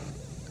order?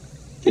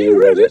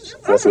 You read it.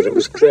 I thought it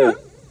was clear.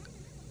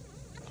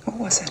 What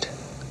was it?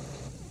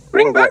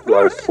 Bring back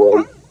life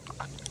form.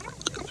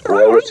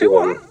 Priority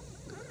 1.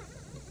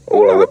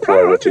 All other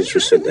priorities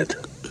rescinded.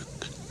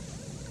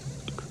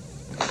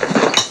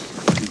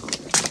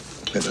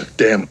 In a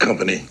damn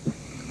company.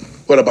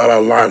 What about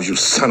our lives, you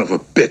son of a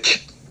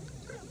bitch?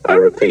 I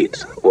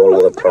repeat, all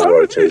other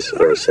priorities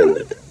are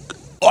rescinded.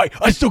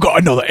 I still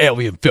got another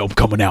Alien film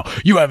coming out.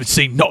 You haven't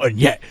seen nothing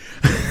yet.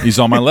 He's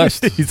on my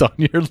list. He's on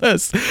your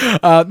list.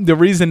 The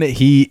reason that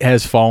he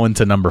has fallen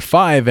to number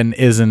 5 and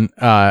isn't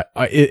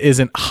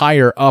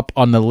higher up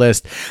on the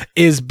list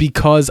is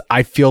because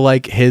I feel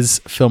like his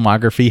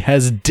filmography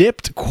has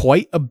dipped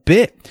quite a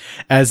bit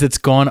as it's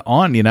gone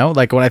on.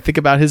 Like when I think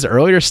about his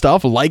earlier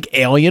stuff, like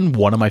Alien,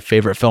 one of my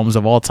favorite films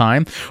of all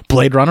time,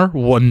 Blade Runner,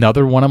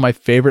 another one of my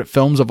favorite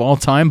films of all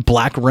time,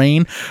 Black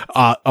Rain,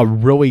 a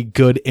really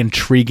good,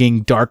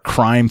 intriguing dark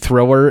crime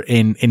thriller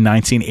in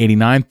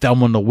 1989,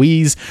 Thelma and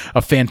Louise,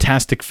 a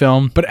fantastic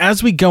film. But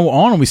as we go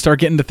on and we start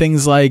getting to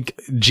things like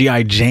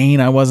G.I. Jane,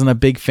 I wasn't a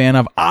big fan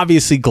of.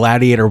 Obviously,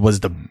 Gladiator was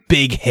the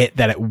big hit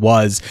that it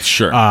was.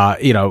 Sure.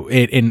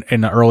 In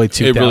the early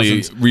 2000s. It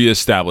really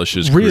reestablished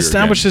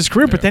his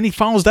career. But then he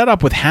follows that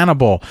up with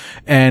Hannibal.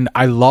 And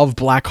I love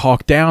Black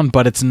Hawk Down,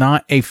 but it's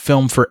not a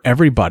film for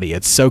everybody.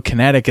 It's so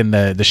kinetic, and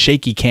the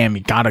shaky cam,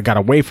 you got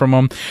away from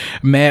him.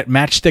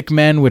 Matchstick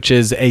Men, which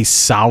is a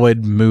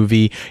solid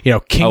movie.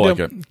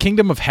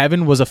 Kingdom of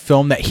Heaven was a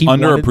film that he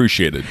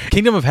underappreciated.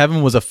 Kingdom of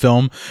Heaven was a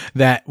film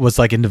that was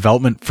like in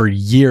development for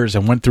years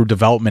and went through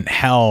development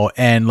hell,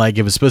 and like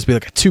it was supposed to be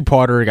like a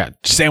 2-parter. It got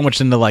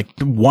sandwiched into like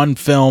one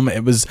film.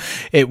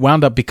 It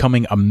wound up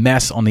becoming a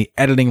mess on the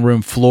editing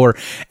room floor.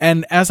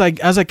 And as I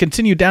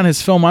continue down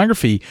his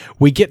filmography,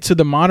 we get to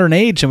the modern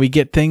age and we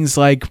get things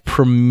like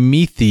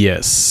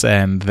Prometheus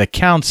and The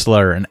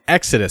Counselor and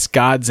Exodus,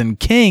 Gods and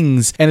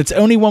Kings. And it's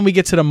only when we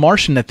get to The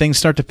Martian that things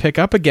start to pick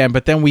up again.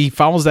 But then we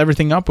follows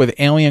everything up with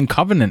Alien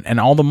Covenant and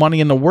All the Money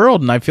in the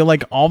World, and I feel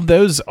like all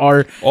those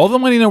are... All the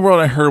Money in the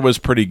World I heard was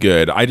pretty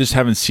good. I just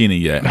haven't seen it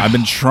yet. I've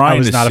been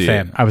trying to see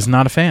it. I was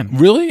not a fan.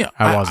 Really?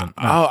 I wasn't.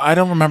 No. I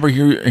don't remember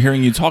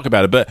hearing you talk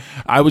about it, but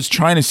I was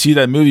trying to see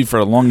that movie for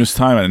the longest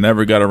time and I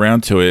never got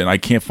around to it, and I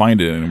can't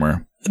find it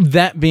anywhere.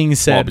 That being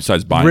said, Well,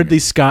 besides buying Ridley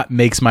it. Scott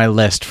makes my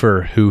list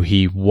for who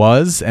he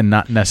was and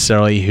not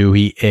necessarily who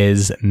he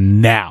is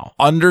now.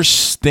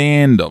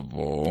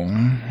 Understandable.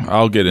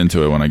 I'll get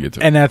into it when I get to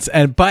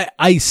it. But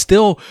I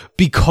still,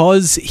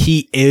 because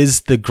he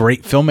is the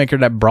great filmmaker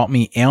that brought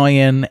me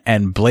Alien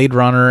and Blade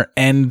Runner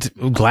and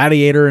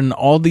Gladiator and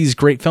all these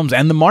great films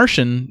and The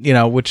Martian, you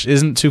know, which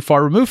isn't too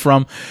far removed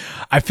from,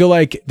 I feel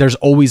like there's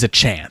always a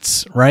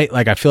chance, right?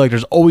 Like I feel like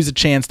there's always a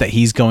chance that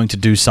he's going to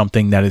do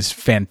something that is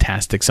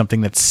fantastic,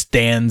 something that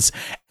stands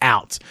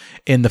out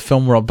in the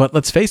film world. But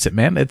let's face it,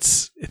 man,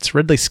 it's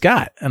Ridley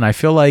Scott, and I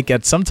feel like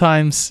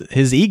sometimes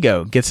his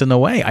ego gets in the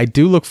way. I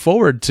do look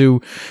forward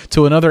to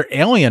another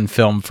Alien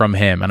film from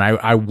him, and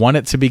I want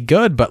it to be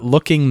good. But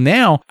looking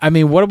now, I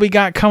mean, what do we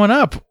got coming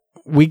up?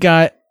 We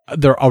got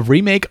a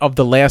remake of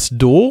The Last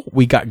Duel,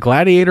 we got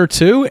Gladiator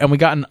 2, and we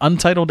got an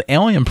untitled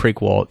Alien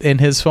prequel in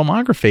his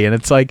filmography. And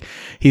it's like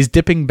he's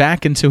dipping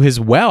back into his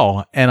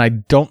well, and I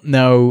don't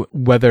know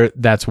whether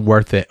that's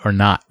worth it or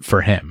not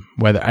for him.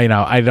 Whether I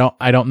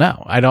don't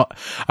know.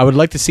 I would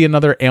like to see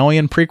another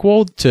Alien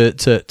prequel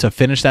to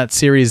finish that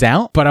series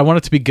out, but I want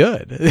it to be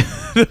good.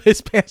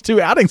 His past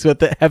two outings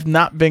with it have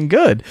not been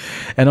good,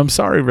 and I'm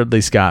sorry,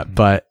 Ridley Scott,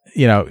 but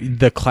you know,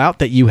 the clout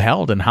that you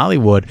held in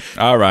Hollywood.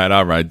 All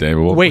right,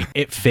 David. Wait,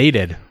 it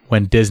faded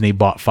when Disney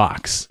bought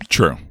Fox.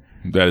 True.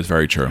 That is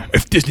very true.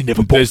 If Disney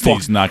never bought Disney's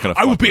Fox, not going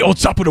to. I would be on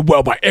top of the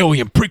world. My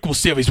Alien prequel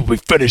series will be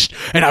finished,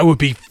 and I would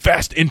be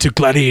fast into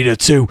Gladiator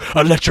 2,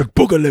 Electric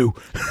Boogaloo.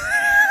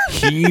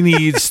 He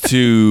needs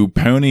to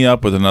pony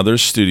up with another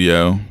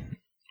studio,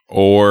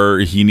 or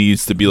he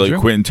needs to be like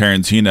Quentin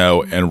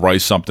Tarantino and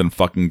write something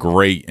fucking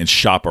great and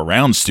shop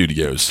around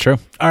studios. True.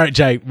 All right,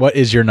 Jay, what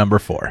is your number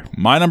 4?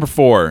 My number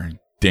 4,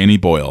 Danny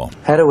Boyle.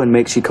 Heroin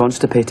makes you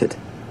constipated.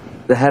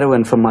 The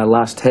heroin from my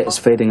last hit is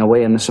fading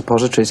away and the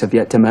suppositories have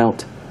yet to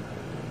melt.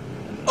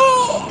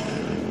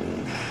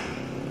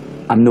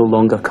 I'm no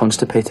longer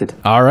constipated.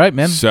 All right,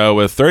 man. So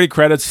with 30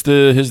 credits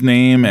to his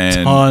name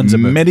and tons of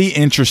many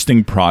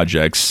interesting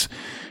projects,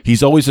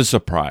 he's always a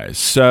surprise.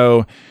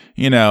 So,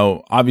 you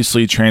know,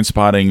 obviously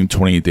Trainspotting,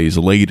 28 Days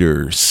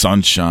Later,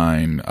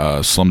 Sunshine,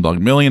 Slumdog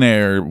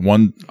Millionaire,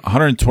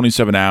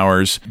 127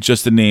 Hours,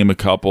 just to name a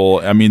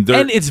couple. I mean,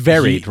 and it's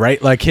varied,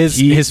 right? Like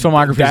his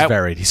filmography is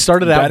varied. He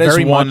started out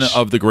very much. That is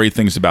one of the great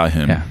things about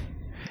him. Yeah.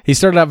 He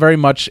started out very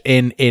much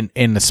in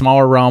the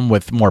smaller realm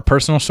with more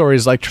personal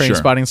stories like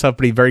Trainspotting and stuff,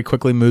 but he very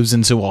quickly moves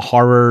into a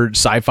horror,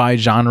 sci-fi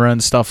genre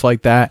and stuff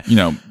like that. You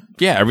know,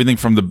 yeah, everything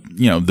from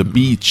the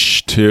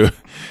beach to,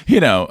 you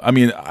know, I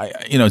mean,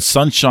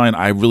 Sunshine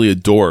I really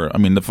adore. I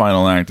mean, the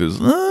final act is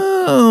a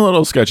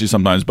little sketchy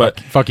sometimes, but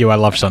fuck you, I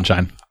love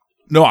Sunshine.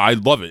 No, I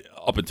love it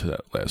up until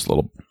that last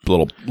little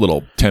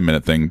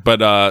 10-minute thing.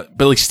 But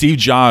like Steve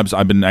Jobs,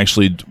 I've been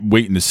actually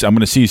waiting to see. I'm going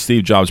to see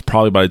Steve Jobs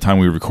probably by the time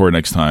we record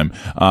next time.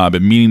 I've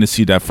been meaning to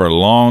see that for a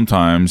long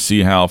time.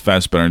 See how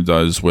Fassbender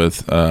does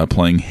with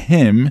playing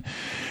him.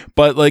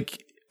 But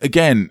like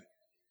again,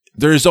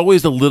 there's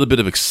always a little bit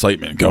of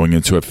excitement going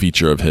into a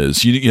feature of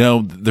his. You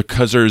know,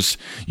 because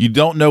you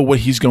don't know what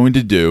he's going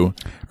to do,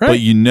 but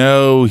you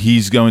know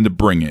he's going to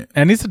bring it,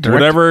 and he's a director.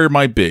 Whatever it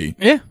might be.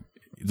 Yeah.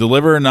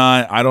 Deliver or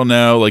not, I don't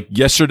know. Like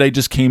Yesterday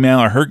just came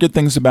out. I heard good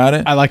things about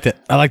it. I liked it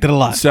a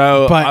lot.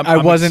 So, but I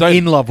wasn't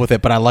in love with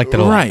it. But I liked it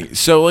a lot. Right.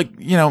 So, like,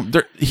 you know,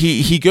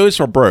 he goes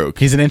for broke.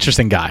 He's an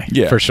interesting guy,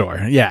 for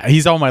sure. Yeah,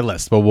 he's on my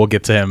list, but we'll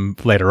get to him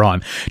later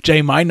on.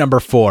 Jay, my number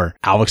 4,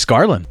 Alex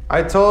Garland.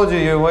 I told you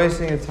you're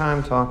wasting your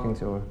time talking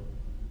to her.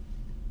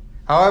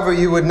 However,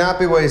 you would not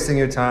be wasting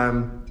your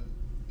time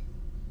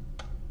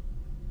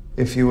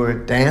if you were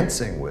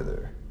dancing with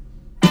her.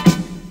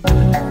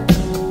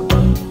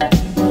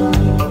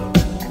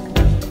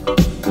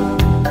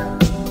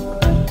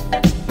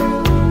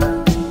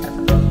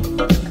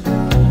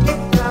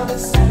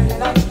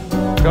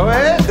 Go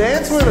ahead,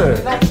 dance with her.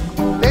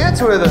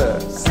 Dance with her.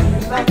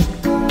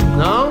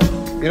 No?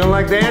 You don't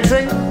like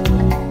dancing?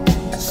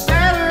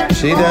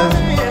 She does.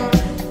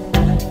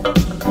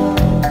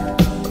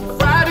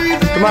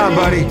 Come on,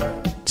 buddy.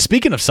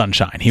 Speaking of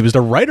Sunshine, he was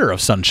the writer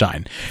of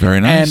Sunshine. Very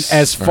nice.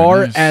 And as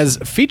far as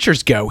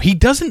features go, he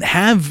doesn't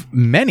have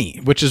many,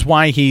 which is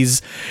why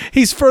he's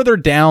further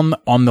down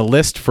on the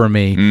list for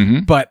me. Mm-hmm.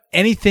 But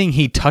anything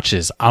he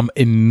touches, I'm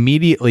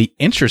immediately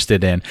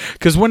interested in.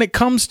 Because when it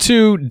comes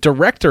to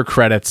director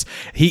credits,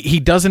 he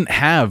doesn't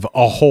have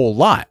a whole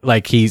lot.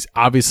 Like, he's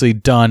obviously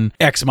done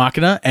Ex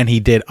Machina and he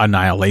did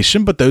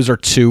Annihilation, but those are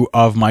two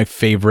of my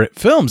favorite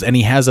films. And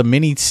he has a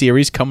mini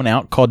series coming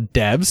out called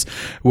Devs,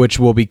 which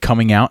will be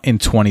coming out in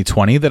 2020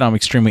 that I'm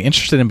extremely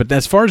interested in. But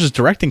as far as his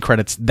directing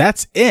credits,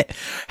 that's it.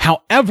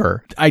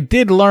 However, I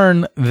did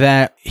learn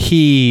that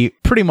he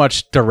pretty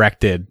much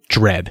directed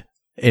Dredd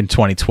in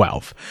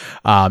 2012.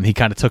 He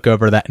kind of took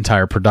over that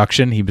entire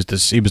production. He was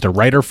the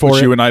writer for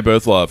it. You and I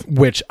both love.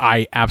 Which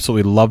I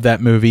absolutely love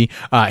that movie.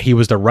 He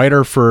was a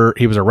writer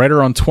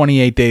on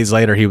 28 Days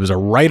Later. He was a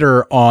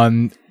writer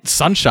on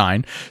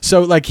Sunshine.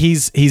 So like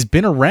he's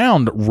been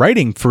around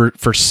writing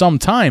for some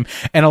time,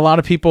 and a lot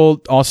of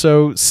people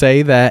also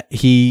say that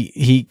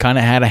he kind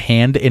of had a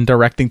hand in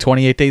directing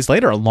 28 Days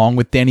Later, along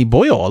with Danny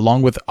Boyle,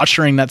 along with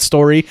ushering that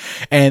story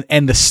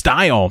and the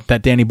style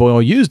that Danny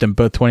Boyle used in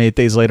both 28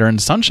 Days Later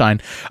and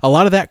Sunshine. A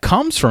lot of that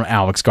comes from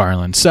Alex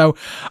Garland. So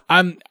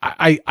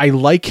I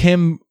like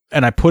him,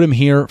 and I put him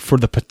here for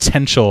the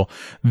potential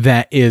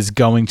that is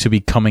going to be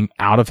coming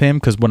out of him.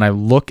 Because when I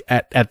look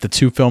at the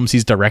two films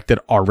he's directed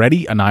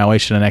already,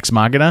 Annihilation and Ex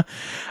Machina,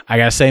 I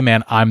gotta say,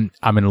 man, I'm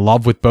in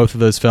love with both of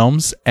those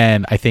films,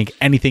 and I think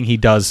anything he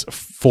does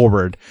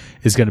forward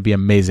is going to be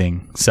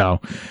amazing.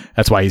 So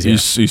that's why he's here.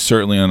 He's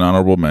certainly an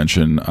honorable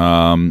mention.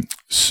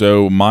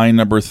 So my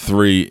number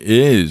 3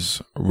 is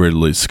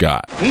Ridley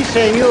Scott. He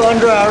say you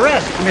under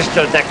arrest,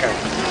 Mr. Decker.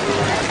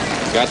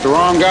 Got the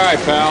wrong guy,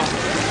 pal.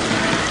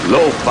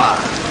 Lo-fa,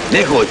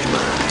 Negochma,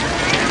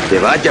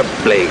 Devaja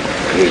Blake,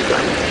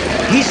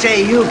 He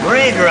say you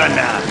Blade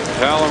Runner.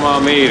 Tell him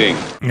I'm eating.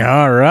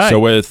 All right.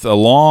 So with a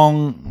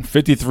long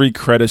 53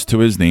 credits to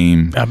his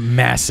name, a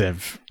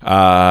massive.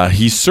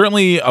 He's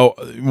certainly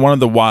one of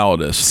the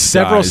wildest.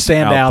 Several guys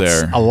standouts, out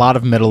there. a lot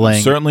of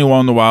middling. Certainly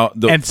one of the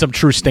wild, and some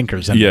true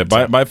stinkers. Yeah,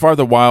 by far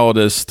the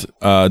wildest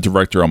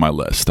director on my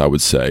list, I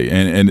would say,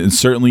 and it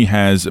certainly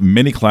has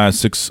many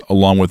classics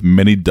along with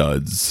many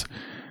duds.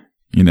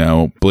 You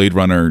know, Blade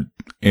Runner,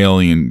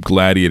 Alien,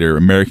 Gladiator,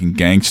 American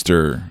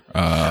Gangster.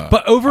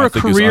 But over a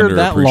career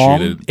that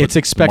long, it's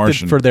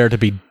expected for there to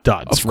be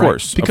duds. Of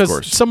course.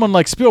 Because someone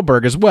like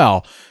Spielberg as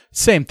well,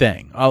 same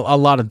thing. A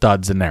lot of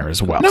duds in there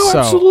as well. No, so,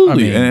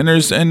 absolutely. I mean,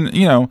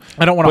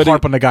 I don't want to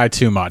harp on the guy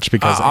too much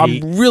because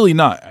I'm really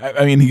not.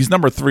 I mean, he's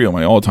number 3 on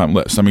my all-time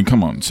list. I mean,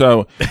 come on.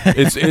 So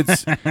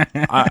it's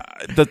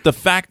the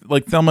fact,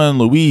 like Thelma and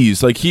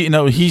Louise, like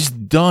he's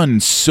done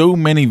so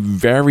many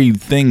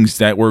varied things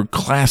that were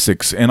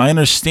classics, and I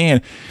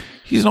understand.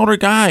 He's an older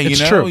guy. It's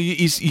true.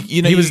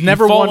 He was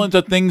never fall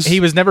into things. He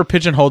was never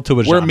pigeonholed to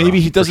a genre, where maybe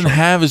he doesn't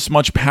have as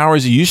much power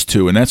as he used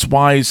to, and that's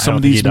why some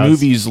of these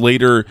movies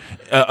later,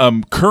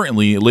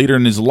 currently later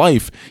in his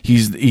life,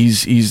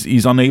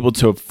 he's unable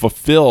to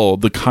fulfill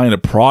the kind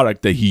of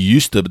product that he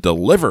used to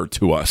deliver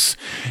to us.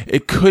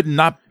 It could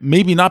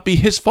maybe not be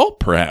his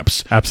fault,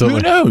 perhaps.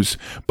 Absolutely, who knows?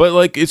 But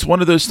like, it's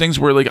one of those things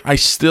where like I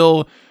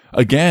still,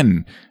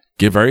 again,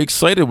 get very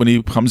excited when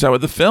he comes out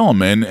with a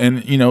film,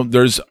 and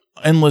there's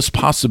endless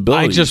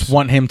possibilities. I just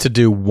want him to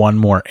do one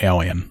more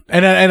Alien,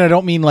 and I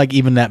don't mean like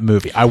even that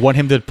movie. I want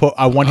him to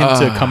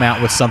come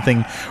out with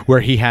something where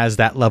he has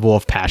that level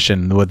of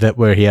passion,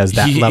 where he has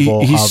that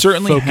level he of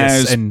certainly focus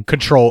has and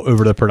control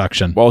over the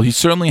production. Well, he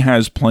certainly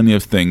has plenty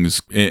of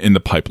things in the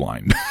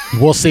pipeline.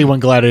 We'll see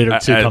when Gladiator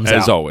 2 comes out,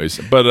 as always.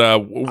 But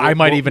I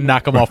might even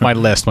knock him off my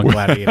list when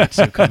Gladiator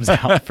 2 comes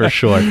out for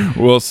sure.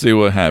 We'll see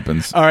what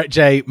happens. All right,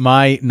 Jay,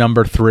 my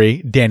number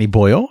 3, Danny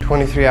Boyle.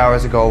 23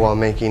 hours ago, while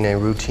making a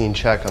routine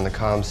check on the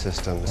comm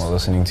systems. While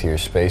listening to your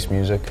space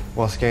music?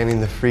 While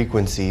scanning the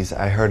frequencies,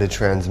 I heard a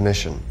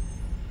transmission.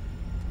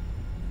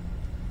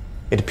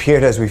 It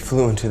appeared as we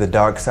flew into the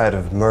dark side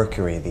of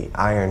Mercury. The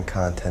iron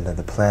content of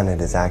the planet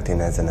is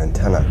acting as an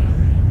antenna.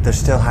 There's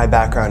still high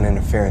background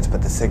interference,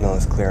 but the signal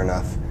is clear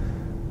enough.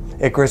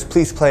 Icarus,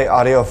 please play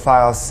audio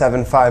file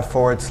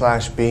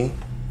 75/B.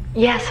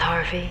 Yes,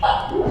 Harvey.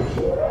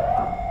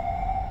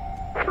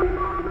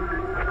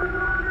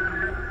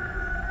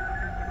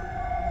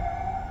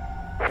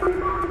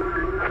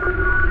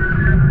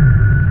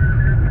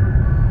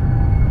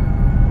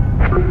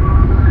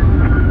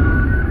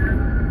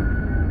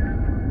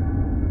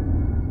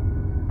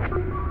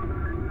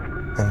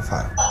 And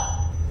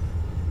file.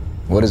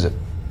 What is it?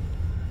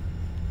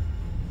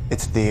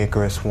 It's the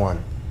Icarus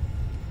 1.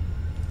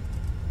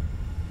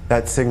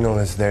 That signal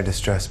is their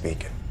distress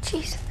beacon.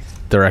 Jesus.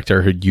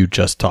 Director who you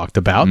just talked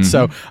about.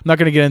 So I'm not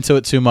going to get into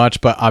it too much,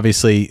 but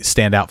obviously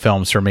standout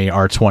films for me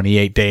are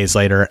 28 Days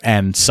Later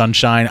and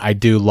Sunshine. I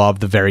do love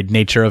the varied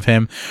nature of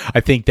him.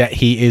 I think that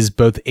he is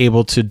both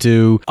able to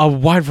do a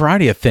wide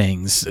variety of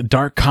things.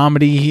 Dark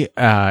comedy,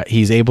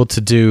 he's able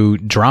to do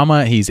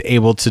drama, he's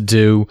able to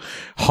do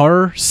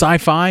horror,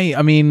 sci-fi.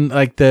 I mean,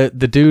 like the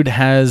dude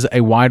has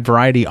a wide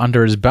variety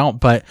under his belt,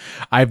 but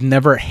I've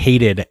never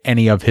hated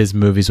any of his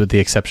movies with the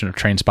exception of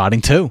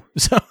Trainspotting 2.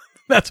 So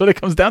that's what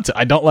it comes down to.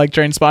 I don't like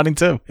Trainspotting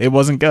 2. It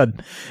wasn't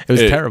good. It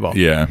was terrible.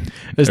 Yeah.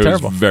 It was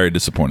terrible. Very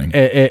disappointing.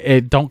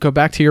 It don't go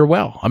back to your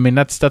well. I mean,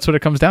 that's what it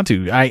comes down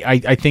to.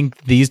 I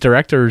think these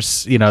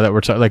directors, that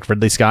we're like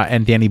Ridley Scott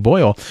and Danny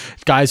Boyle,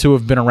 guys who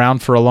have been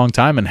around for a long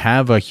time and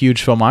have a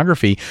huge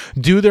filmography,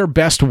 do their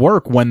best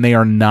work when they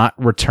are not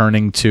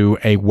returning to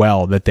a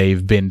well that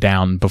they've been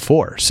down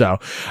before. So, all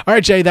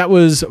right, Jay, that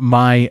was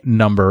my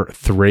number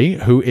 3.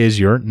 Who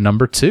is your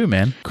number 2,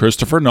 man?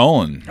 Christopher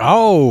Nolan.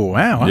 Oh,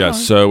 wow.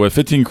 Yes. So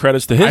with 15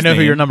 credits to his I know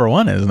name. who your number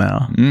 1 is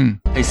now.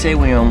 They say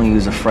we only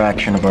use a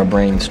fraction of our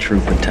brain's true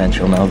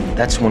potential. Now,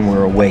 that's when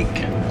we're awake.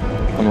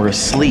 When we're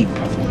asleep,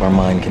 our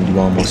mind can do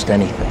almost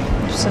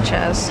anything. Such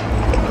as?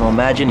 Now,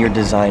 imagine you're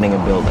designing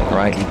a building,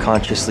 right? You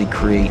consciously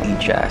create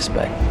each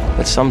aspect.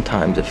 But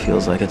sometimes it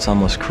feels like it's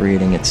almost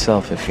creating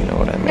itself, if you know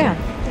what I mean. Yeah.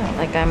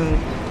 like I'm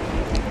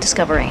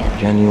discovering it.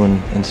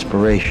 Genuine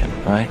inspiration,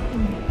 right?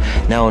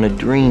 Now, in a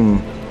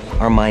dream,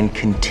 our mind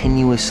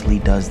continuously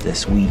does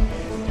this. We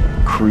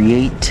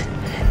create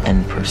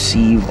and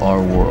perceive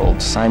our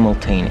world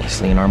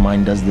simultaneously, and our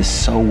mind does this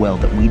so well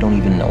that we don't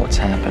even know what's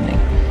happening.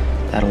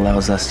 That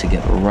allows us to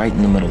get right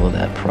in the middle of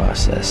that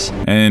process.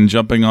 And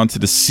jumping onto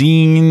the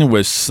scene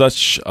with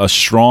such a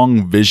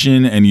strong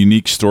vision and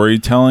unique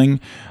storytelling,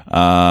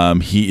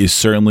 he is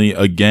certainly,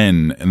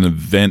 again, an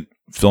event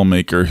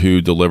filmmaker who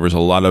delivers a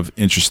lot of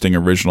interesting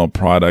original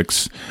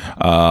products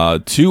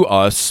to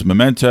us.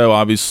 Memento,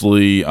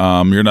 obviously,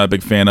 you're not a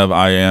big fan of.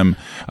 I am.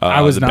 I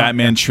was the not,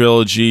 Batman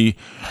trilogy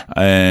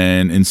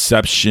and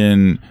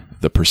Inception,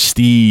 The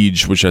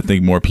Prestige, which I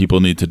think more people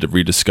need to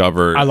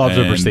rediscover. I love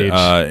The Prestige.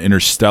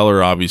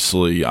 Interstellar,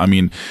 obviously. I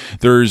mean,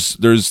 there's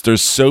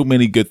so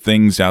many good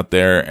things out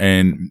there,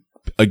 and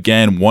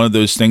again, one of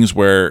those things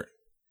where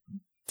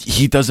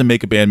he doesn't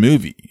make a bad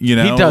movie, you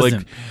know. He doesn't.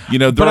 Like, you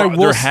know,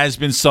 there has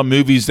been some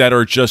movies that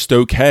are just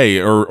okay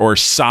or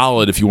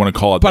solid, if you want to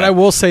call it. But that. I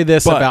will say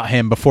this about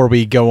him before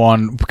we go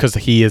on, because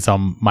he is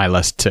on my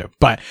list too.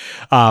 But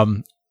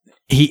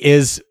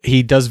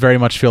he does very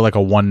much feel like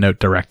a one-note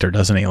director,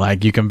 doesn't he?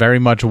 Like, you can very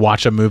much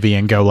watch a movie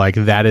and go like,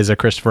 that is a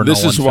Christopher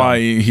Nolan This is why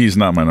he's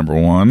not my number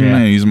one.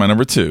 Yeah. He's my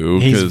number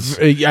two.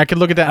 I could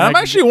look at that. I'm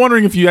actually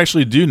wondering if you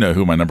actually do know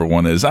who my number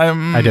one is.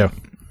 I do.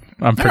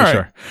 I'm pretty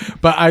sure.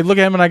 But I look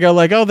at him and I go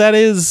like, oh, that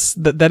is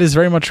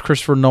very much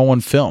Christopher Nolan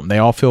film. They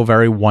all feel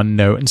very one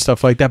note and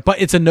stuff like that. But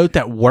it's a note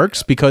that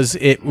works because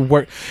he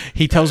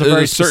tells a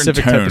very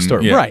specific type of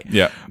story. Yeah. Right.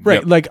 Yeah. Right.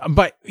 Yep. Like,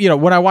 but you know,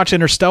 when I watch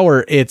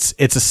Interstellar, it's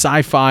a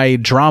sci-fi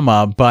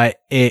drama, but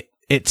it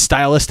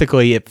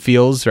stylistically it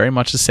feels very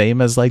much the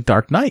same as like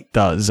Dark Knight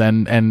does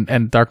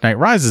and Dark Knight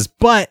Rises.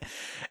 But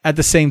at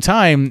the same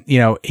time, you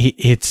know,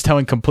 it's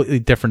telling completely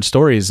different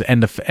stories,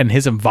 and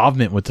his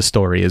involvement with the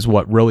story is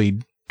what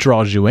really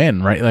draws you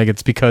in, right? Like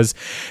it's because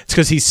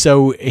he's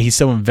so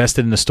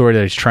invested in the story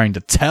that he's trying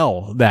to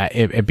tell that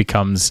it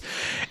becomes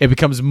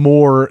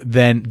more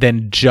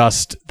than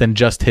just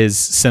his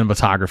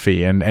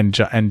cinematography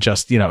and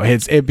just, you know,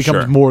 it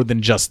becomes more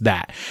than just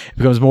that. It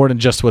becomes more than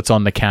just what's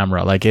on the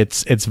camera. Like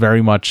it's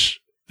very much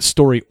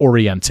story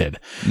oriented,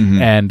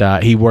 and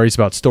he worries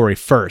about story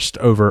first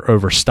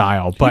over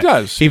style.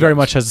 But he very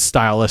much has a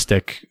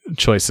stylistic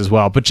choice as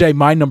well. But Jay,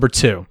 my number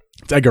two.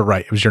 It's Edgar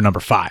Wright. It was your number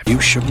 5.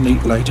 You shouldn't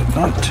eat late at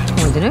night.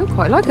 I don't know.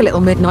 Quite like a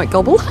little midnight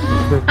gobble.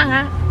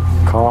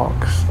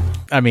 Cox.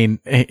 I mean,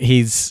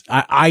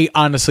 I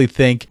honestly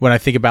think when I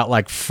think about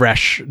like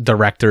fresh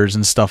directors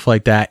and stuff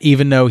like that,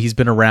 even though he's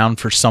been around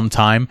for some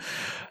time,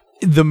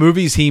 the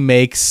movies he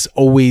makes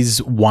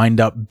always wind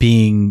up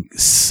being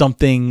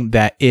something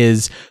that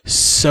is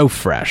so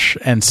fresh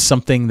and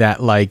something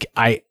that like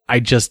I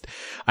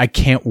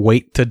can't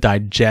wait to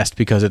digest,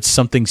 because it's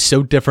something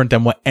so different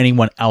than what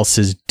anyone else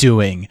is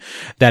doing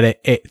that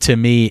it to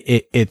me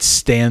it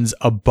stands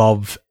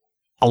above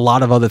a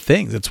lot of other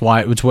things. It's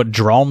what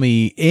drew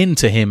me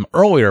into him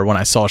earlier when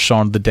I saw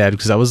Shaun of the Dead,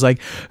 because I was like,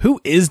 who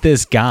is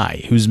this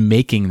guy who's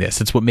making this?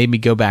 It's what made me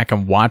go back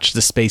and watch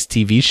the space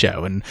TV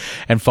show and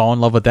fall in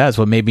love with that. It's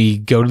what made me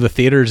go to the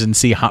theaters and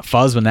see Hot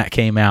Fuzz when that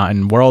came out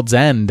and World's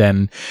End.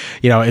 And,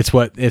 you know, it's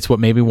what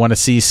made me want to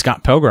see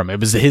Scott Pilgrim. It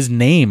was his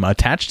name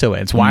attached to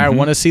it. It's why I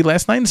want to see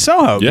Last Night in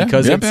Soho,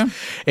 because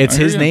it's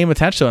his name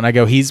attached to it. And I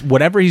go,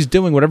 whatever he's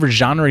doing, whatever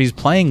genre he's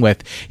playing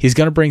with, he's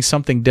going to bring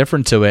something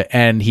different to it.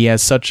 And he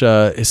has such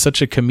a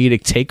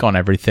comedic take on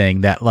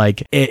everything that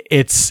like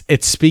it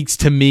speaks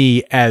to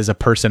me as a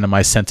person and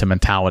my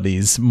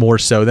sentimentalities more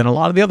so than a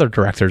lot of the other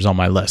directors on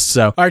my list.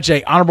 So, all right,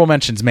 Jay, honorable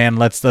mentions, man.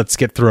 Let's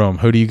get through them.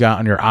 Who do you got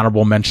on your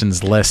honorable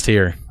mentions list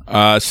here?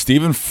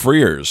 Stephen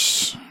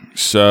Frears.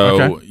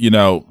 So, you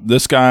know,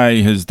 this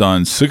guy has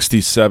done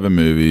 67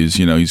 movies.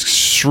 You know, he's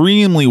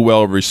extremely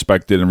well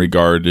respected and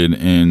regarded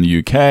in the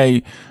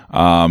UK.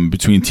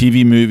 Between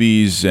TV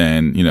movies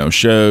and, you know,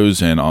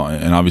 shows and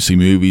obviously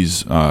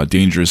movies,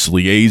 Dangerous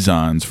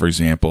Liaisons, for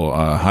example,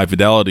 High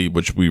Fidelity,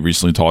 which we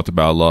recently talked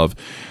about, love,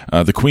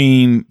 The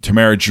Queen,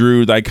 Tamara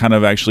Drew, that I kind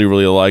of actually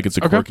really like. It's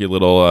a quirky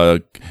little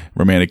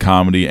romantic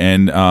comedy,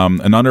 and an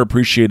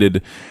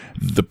underappreciated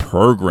The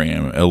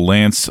Program, a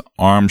Lance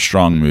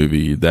Armstrong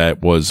movie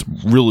that was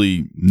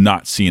really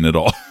not seen at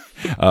all.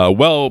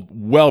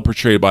 Well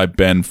portrayed by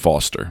Ben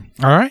Foster.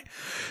 All right.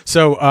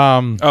 So,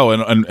 and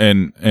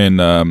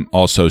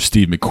also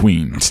Steve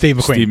McQueen. Steve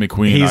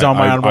McQueen. He's on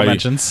my honorable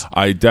mentions.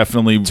 I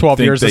definitely 12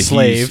 think Years that a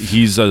Slave.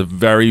 He's a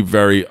very,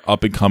 very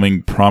up and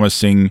coming,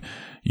 promising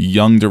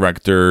young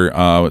director.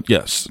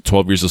 Yes,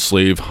 12 Years a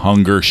Slave,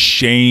 Hunger,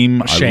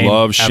 Shame. I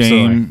love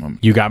Shame. Absolutely.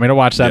 You got me to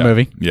watch that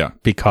movie. Yeah,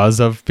 because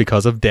of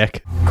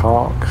Dick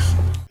Cox.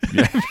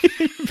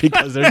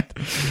 because they're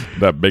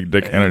that big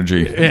dick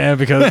energy. Yeah,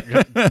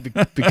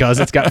 because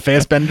it's got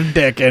Fassbender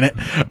dick in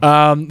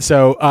it.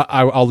 So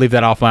I'll leave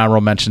that off my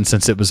honorable mention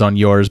since it was on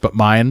yours, but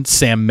mine,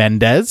 Sam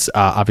Mendes,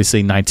 obviously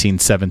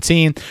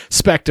 1917,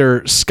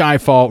 Spectre,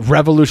 Skyfall,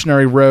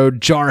 Revolutionary Road,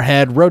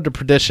 Jarhead, Road to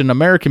Perdition,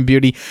 American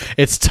Beauty.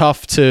 It's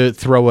tough to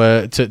throw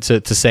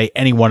to say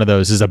any one of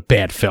those is a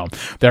bad film.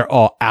 They're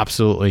all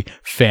absolutely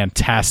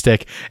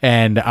fantastic.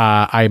 And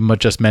I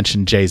just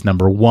mentioned Jay's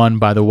number one,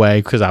 by the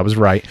way, because I was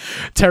right.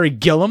 Terry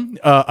Gilliam,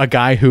 a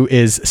guy who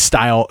is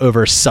style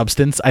over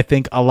substance, I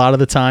think, a lot of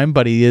the time,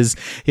 but he is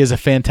a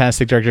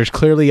fantastic director. There's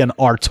clearly an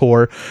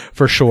auteur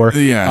for sure.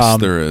 Yes,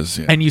 there is.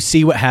 Yeah. And you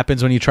see what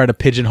happens when you try to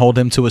pigeonhole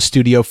him to a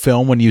studio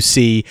film, when you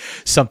see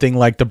something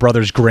like The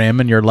Brothers Grimm,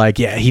 and you're like,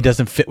 yeah, he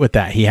doesn't fit with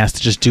that. He has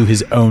to just do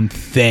his own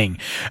thing.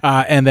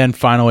 And then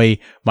finally,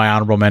 my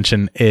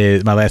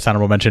last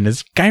honorable mention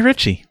is Guy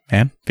Ritchie,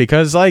 man,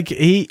 because like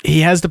he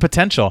has the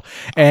potential,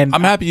 and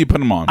I'm happy you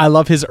put him on. I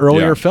love his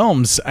earlier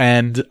films,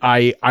 and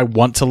I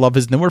want to love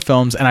his newer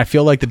films, and I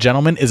feel like The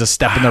Gentleman is a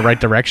step in the right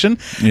direction.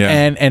 Yeah,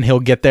 and he'll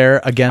get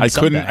there again.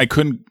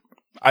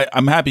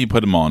 I'm happy you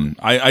put him on.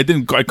 I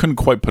couldn't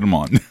quite put him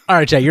on. All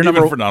right, Jay, you're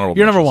number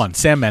one.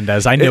 Sam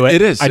Mendes. I knew it.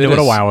 It is. I knew it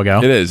a while ago.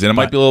 It is, and it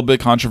might be a little bit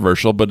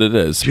controversial, but it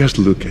is. Just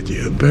look at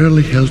you,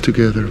 barely held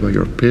together by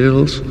your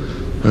pills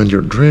and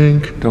your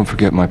drink. Don't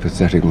forget my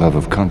pathetic love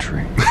of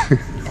country.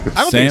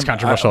 I don't think it's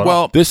controversial.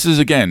 Well, this is,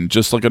 again,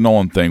 just like a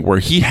Nolan thing, where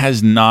he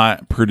has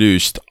not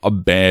produced a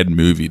bad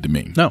movie to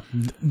me. No.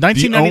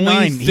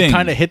 1999, he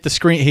kind of hit the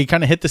screen. He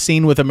kind of hit the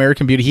scene with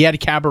American Beauty. He had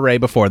Cabaret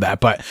before that,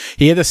 but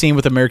he had the scene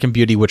with American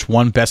Beauty, which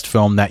won Best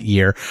Film that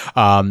year.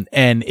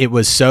 And it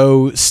was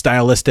so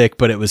stylistic,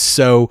 but it was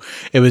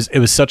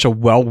such a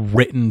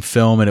well-written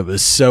film, and it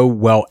was so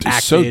well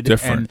acted. So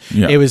different.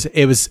 Yeah. It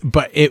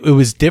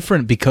was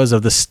different because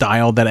of the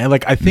style that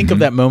I think of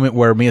that moment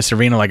where Mia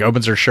Sorvino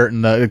opens her shirt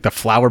and the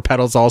flower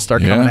petals all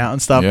start coming out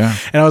and stuff. Yeah.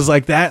 And I was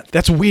like,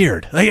 that's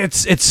weird. Like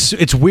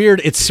it's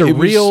weird. It's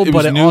surreal, it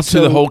was but new also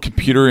to the whole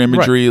computer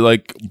imagery,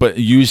 but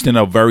used in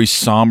a very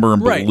somber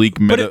and bleak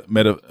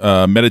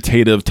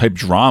meditative type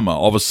drama.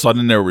 All of a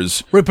sudden there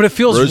was but it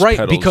feels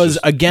right because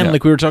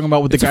like we were talking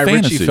about with the Guy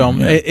Ritchie film,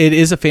 it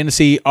is a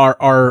fantasy.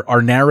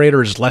 Our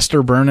narrator is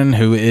Lester Burnham,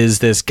 who is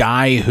this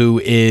guy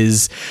who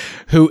is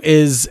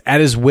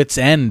at his wit's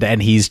end,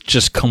 and he's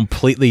just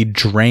completely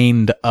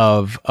drained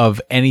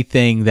of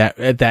anything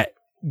that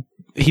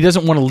he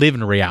doesn't want to live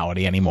in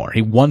reality anymore.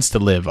 He wants to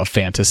live a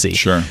fantasy.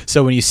 Sure.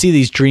 So when you see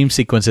these dream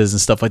sequences and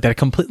stuff like that, it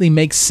completely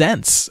makes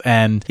sense.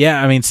 And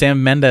yeah, I mean,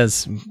 Sam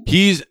Mendes.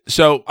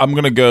 So I'm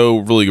going to go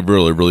really,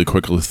 really, really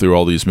quickly through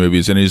all these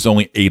movies, and there's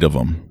only 8 of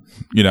them.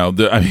 You know,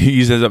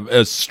 he has an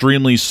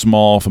extremely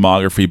small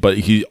filmography, but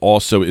he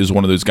also is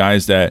one of those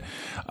guys that,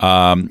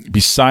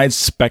 besides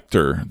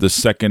Spectre, the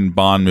second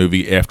Bond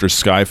movie after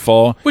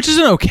Skyfall, which is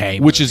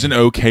an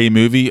okay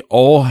movie,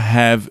 all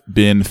have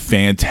been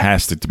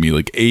fantastic to me,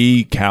 like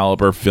A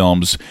caliber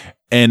films.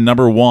 And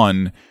number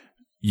one,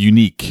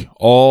 unique,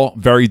 all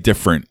very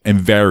different and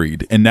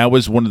varied. And that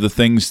was one of the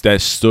things that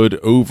stood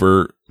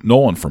over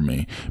Nolan for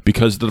me,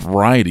 because of the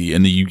variety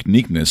and the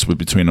uniqueness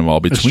between them all,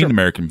 between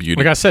American Beauty.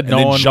 Like I said, and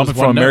Nolan then jumping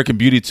from American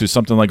Beauty to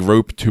something like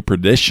Road to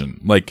Perdition.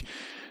 Like,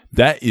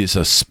 that is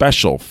a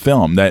special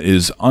film that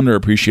is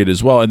underappreciated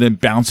as well. And then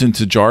bounce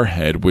into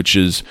Jarhead, which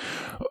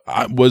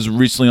was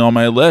recently on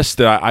my list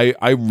that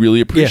I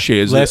really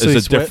appreciate as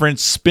a different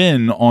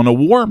spin on a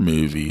war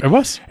movie. It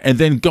was. And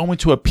then go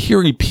into a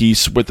period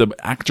piece with the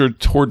actor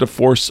tour de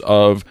force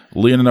of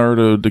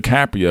Leonardo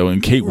DiCaprio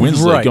and Kate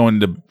Winslet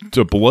going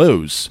to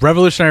blows.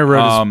 Revolutionary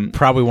Road is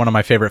probably one of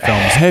my favorite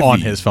films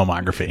on his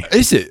filmography.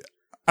 Is it?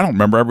 I don't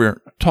remember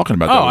ever talking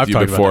about that with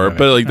you before,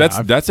 but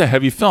that's a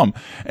heavy film.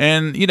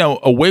 And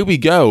Away We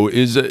Go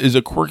is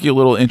a quirky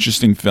little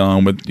interesting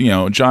film with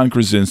John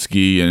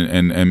Krasinski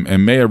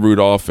and Maya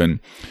Rudolph, and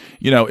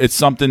it's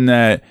something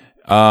that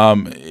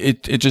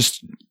it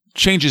just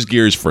changes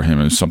gears for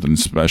him. It's something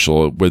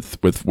special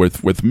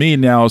with me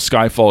now.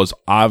 Skyfall is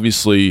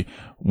obviously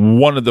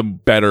one of the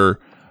better,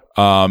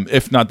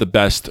 if not the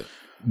best,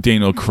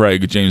 Daniel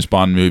Craig James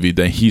Bond movie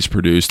that he's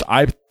produced.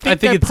 I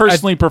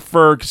personally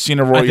prefer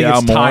Casino Royale. I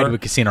think it's tied more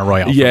with Casino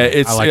Royale.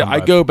 Yeah, I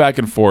go back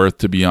and forth,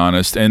 to be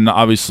honest. And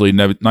obviously,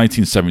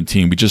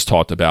 1917 we just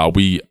talked about.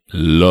 We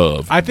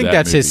love. I think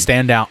that's movie. His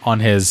standout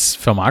on his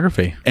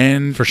filmography,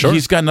 and for sure,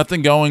 he's got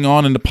nothing going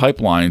on in the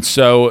pipeline.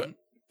 So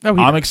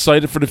I'm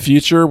excited for the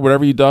future.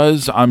 Whatever he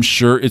does, I'm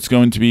sure it's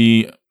going to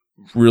be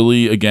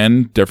really,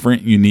 again,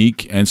 different,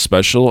 unique, and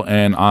special,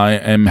 and I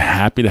am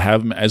happy to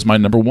have him as my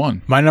number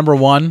one. My number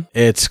one,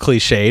 it's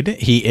cliched.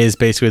 He is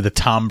basically the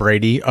Tom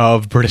Brady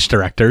of British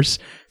directors.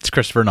 It's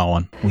Christopher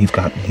Nolan. We've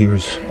got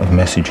years of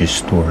messages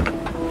stored.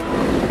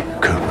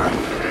 Cooper.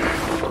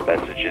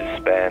 Messages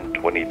span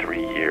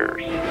 23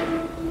 years.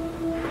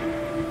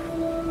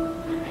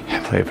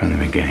 I play it from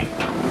the beginning.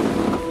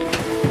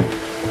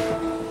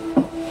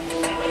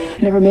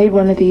 I never made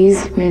one of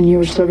these when you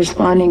were still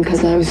responding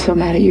because I was so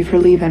mad at you for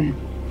leaving.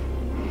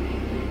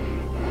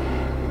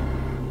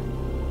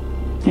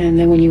 And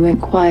then when you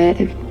went quiet,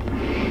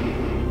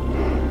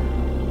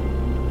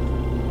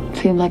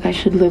 seemed like I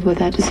should live with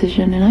that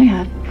decision, and I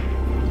have.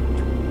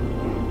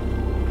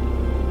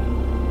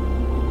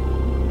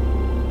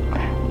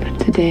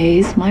 But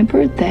today's my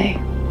birthday.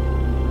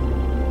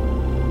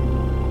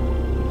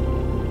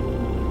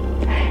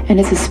 And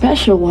it's a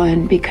special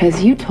one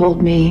because you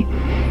told me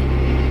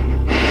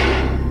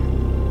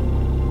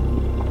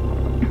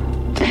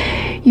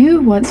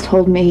you once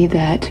told me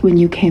that when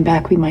you came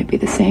back we might be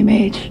the same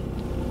age.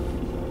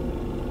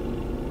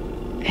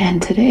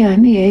 And today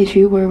I'm the age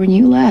you were when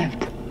you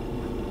left.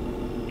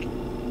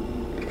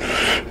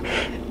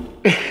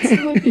 So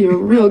it would be a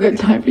real good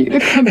time for you to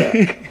come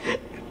back.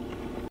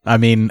 I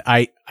mean,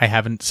 I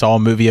haven't saw a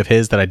movie of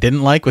his that I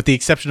didn't like, with the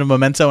exception of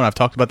Memento, and I've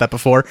talked about that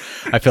before.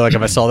 I feel like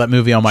if I saw that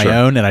movie on my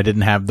own and I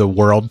didn't have the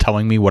world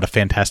telling me what a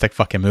fantastic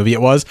fucking movie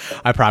it was,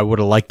 I probably would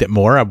have liked it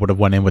more. I would have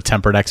went in with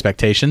tempered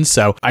expectations.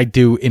 So I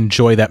do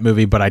enjoy that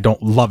movie, but I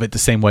don't love it the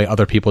same way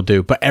other people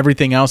do. But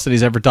everything else that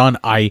he's ever done,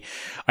 I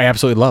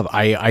absolutely love.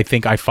 I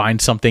think I find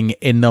something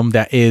in them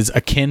that is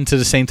akin to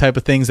the same type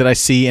of things that I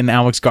see in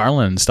Alex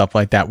Garland and stuff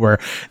like that, where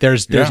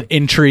there's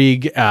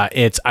intrigue.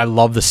 I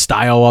love the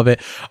style of it.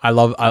 I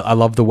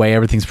love the way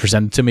everything's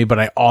presented to me, but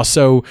I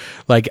also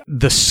like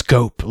the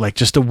scope, like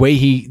just the way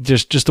he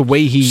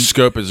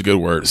scope is a good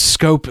word.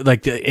 Scope,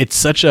 like it's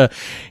such a,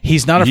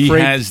 he's not afraid. He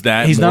has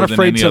that. He's not more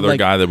afraid than any to other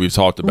guy that we've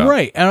talked about.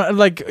 Right. And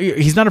like,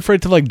 he's not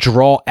afraid to like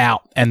draw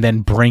out and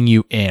then bring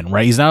you in,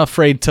 right? He's not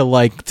afraid to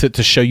like,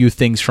 to show you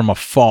things from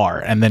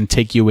afar and then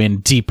take you in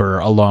deeper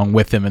along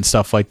with him and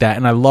stuff like that.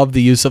 And I love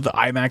the use of the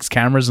IMAX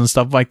cameras and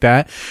stuff like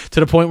that,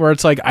 to the point where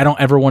it's like, I don't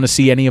ever want to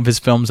see any of his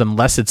films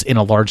unless it's in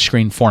a large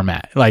screen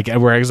format. Like,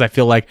 whereas I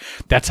feel like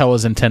that's how it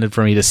was intended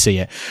for me to see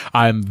it.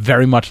 I'm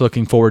very much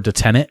looking forward to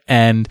Tenet,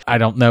 and I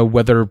don't know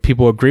whether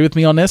people agree with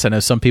me on this. I know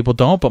some people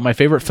don't, but my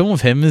favorite film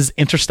of him is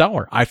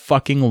Interstellar. I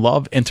fucking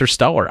love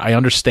Interstellar. I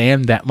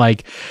understand that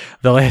like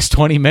the last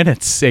 20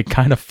 minutes, it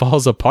kind of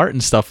falls apart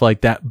and stuff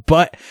like that,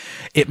 but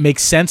it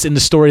makes sense in the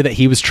story that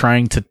he was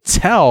trying to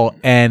tell,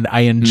 and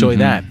I enjoy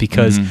that,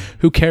 because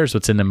who cares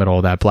what's in the middle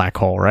of that black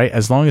hole, right?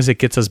 As long as it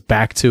gets us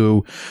back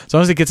to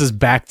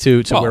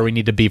where we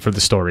need to be for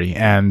the story.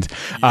 And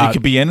it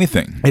could be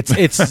anything. It's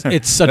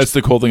such, that's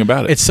the cool thing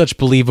about it. It's such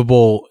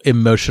believable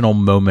emotional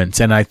moments,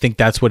 and I think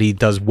that's what he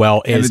does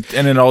well. Is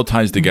and it all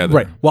ties together,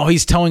 right? While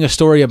he's telling a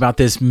story about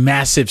this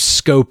massive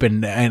scope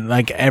and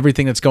like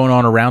everything that's going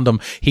on around him,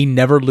 he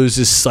never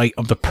loses sight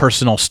of the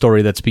personal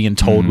story that's being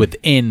told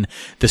within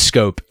the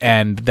scope,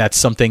 and that's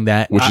something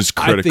that which is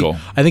critical.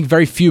 I think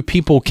very few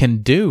people can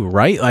do,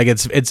 right? Like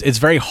it's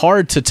very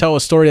hard to tell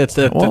a story that's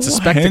a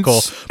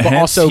spectacle, but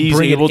also he's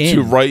bring able it in.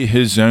 to write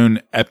his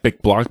own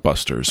epic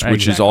blockbusters,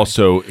 which is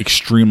also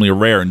extremely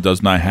rare and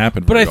does not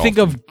happen. But I think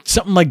of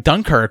something like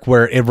Dunkirk,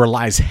 where it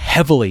relies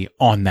heavily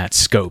on that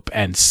scope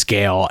and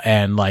scale,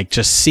 and like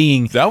just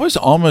seeing that was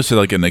almost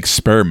like an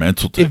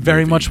experimental type it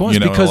very movie, much was,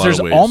 because there's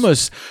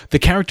almost the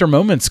character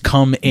moments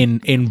come in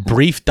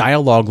brief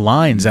dialogue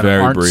lines and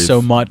aren't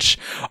so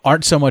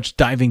much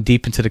diving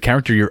deep into the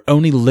character. You're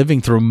only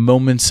living through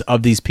moments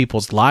of these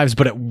people's lives,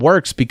 but it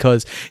works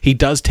because he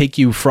does take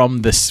you from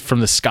the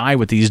sky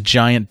with these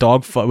giant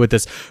with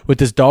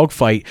this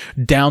dogfight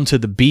down to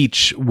the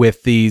beach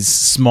with these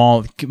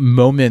small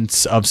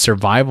moments of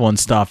survival and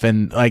stuff.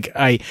 And like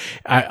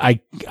I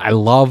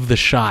love the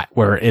shot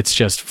where it's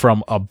just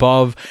from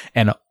above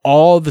and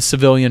all the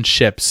civilian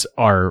ships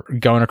are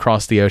going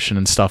across the ocean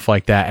and stuff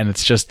like that, and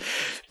it's just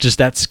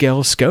that scale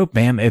of scope,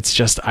 man. It's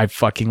just, I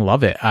fucking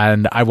love it.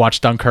 And I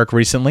watched Dunkirk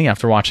recently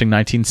after watching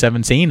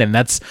 1917, and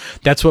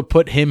that's what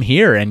put him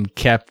here and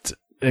kept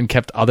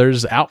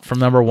others out from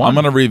number one. I'm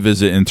gonna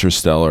revisit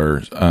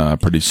Interstellar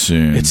pretty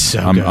soon. It's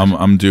so good.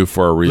 I'm due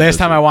for a revisit. Last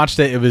time I watched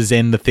it, it was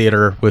in the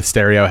theater with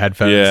stereo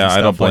headphones. Yeah, and stuff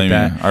I don't blame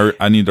like you.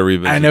 I need to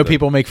revisit. I know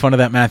people make fun of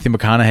that Matthew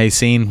McConaughey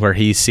scene where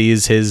he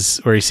sees his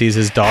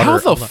daughter. How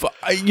the fuck?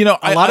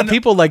 A lot of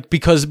people like,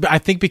 because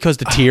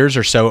the tears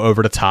are so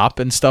over the top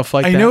and stuff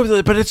like that. I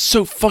know, but it's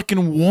so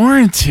fucking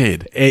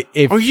warranted.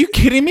 Are you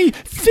kidding me?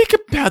 Think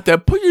about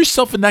that. Put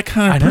yourself in that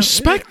kind of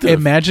perspective.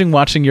 Imagine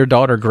watching your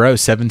daughter grow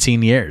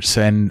 17 years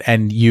and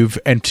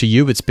to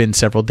you it's been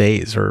several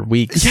days or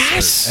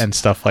weeks, and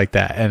stuff like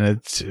that, and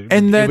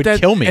it would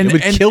kill me. It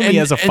would kill me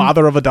as a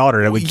father of a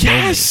daughter. It would kill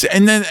me.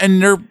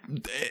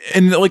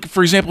 And like,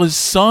 for example, his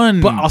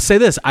son. But I'll say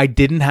this: I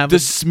didn't have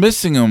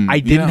dismissing him. I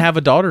didn't have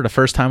a daughter the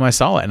first time I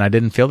saw it, and I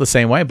didn't feel the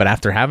same way. But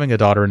after having a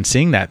daughter and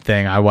seeing that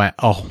thing, I went,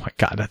 "Oh my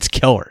god, that's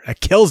killer! That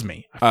kills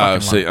me."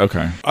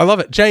 Okay, I love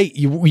it, Jay.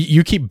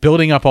 You keep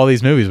building up all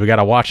these movies we got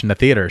to watch in the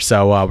theater,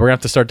 so we're gonna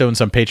have to start doing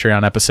some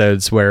Patreon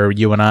episodes where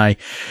you and I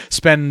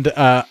spend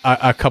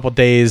a couple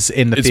days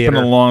in the theater. It's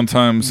been a long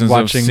time since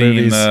I've seen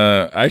movies.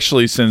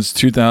 Actually since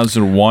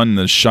 2001,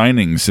 The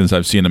Shining, since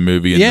I've seen a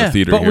movie in the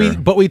theater.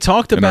 But we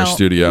talked about our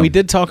studio. We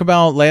did talk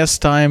about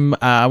last time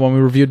when we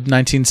reviewed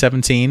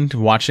 1917,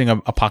 watching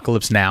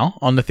Apocalypse Now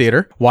on the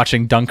theater,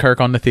 watching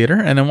Dunkirk on the theater,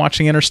 and then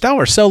watching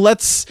Interstellar. So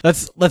let's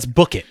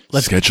book it.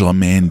 Let's schedule a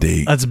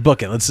mandate. Let's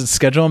book it. Let's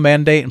schedule a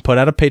mandate and put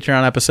out a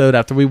Patreon episode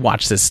after we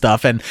watch this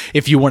stuff. And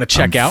if you want to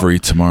check out, free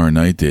tomorrow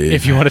night, Dave.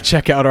 If you want to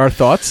check out our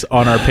thoughts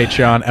on our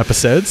Patreon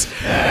episodes,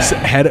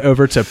 head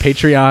over to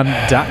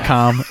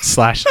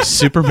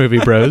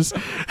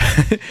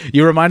patreon.com/supermoviebros.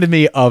 You reminded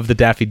me of the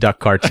Daffy Duck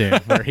cartoon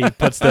where he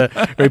puts the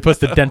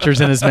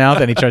dentures in his mouth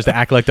and he tries to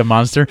act like the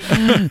monster.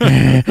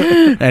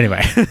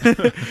 Anyway,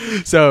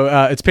 so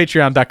it's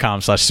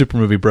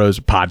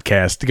patreon.com/supermoviebros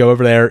podcast. Go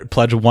over there,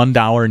 pledge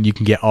 $1, and you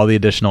can get all the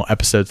additional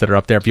episodes that are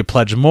up there. If you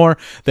pledge more,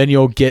 then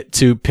you'll get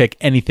to pick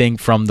anything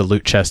from the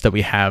loot chest that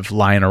we have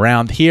lying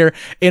around here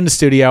in the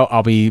studio.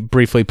 I'll be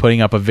briefly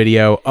putting up a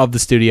video of the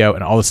studio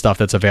and all the stuff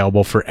that's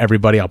available for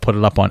everybody. I'll put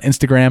it up on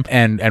Instagram,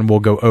 and we'll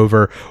go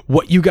over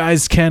what you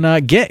guys can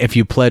get if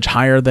you pledge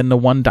higher than the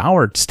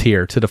 $1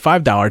 tier to the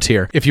 $5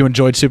 tier. If you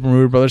enjoyed Super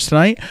Movie Brothers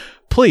tonight,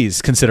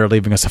 please consider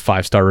leaving us a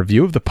 5-star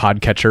review of the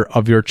podcatcher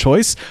of your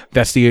choice.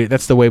 That's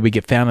the way we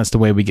get found. That's the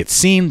way we get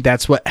seen.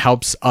 That's what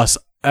helps us.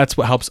 That's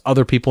what helps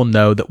other people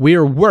know that we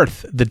are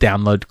worth the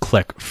download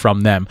click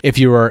from them. If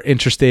you are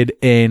interested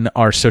in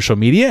our social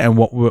media and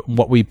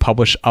what we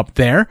publish up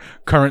there,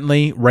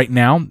 currently, right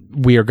now,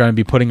 we are going to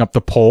be putting up the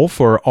poll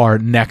for our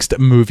next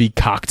movie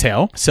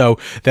cocktail. So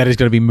that is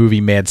going to be Movie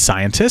Mad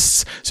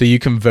Scientists. So you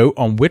can vote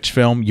on which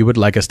film you would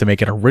like us to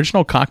make an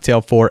original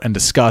cocktail for and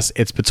discuss.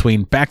 It's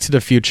between Back to the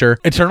Future,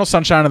 Eternal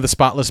Sunshine of the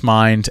Spotless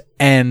Mind,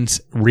 and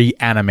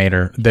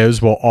Reanimator.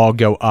 Those will all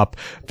go up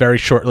very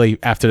shortly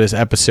after this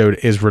episode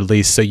is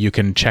released. So you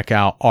can check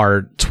out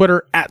our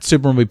Twitter at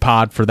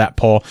SuperMoviePod for that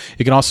poll.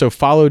 You can also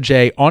follow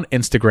Jay on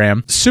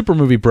Instagram, Super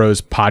Movie Bros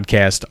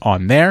Podcast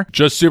on there.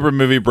 Just Super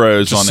Movie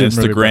Bros on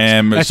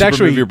Instagram. That's Super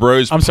actually Movie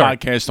Bros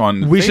Podcast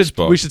on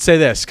Facebook. We should say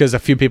this because a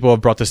few people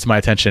have brought this to my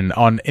attention.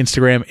 On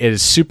Instagram, it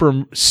is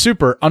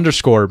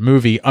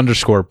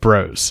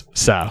super_movie_bros.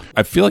 So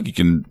I feel like you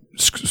can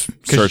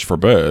search for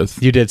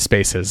both. You did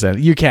spaces, and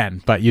you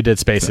can, but you did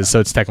spaces, so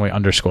it's technically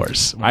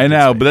underscores. I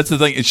know, but that's the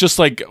thing. It's just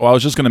like, I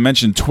was just going to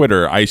mention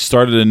Twitter. I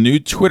started a new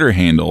Twitter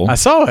handle. I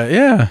saw it,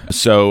 yeah.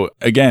 So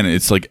again,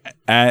 it's like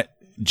at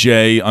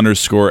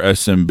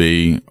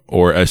J_SMB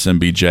or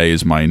SMBJ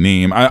is my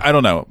name. I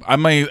don't know.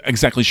 I'm not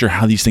exactly sure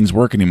how these things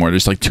work anymore.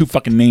 There's like two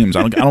fucking names.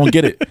 I don't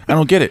get it. I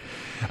don't get it.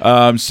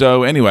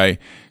 So anyway,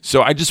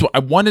 I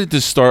wanted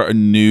to start a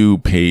new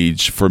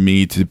page for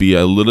me to be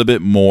a little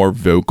bit more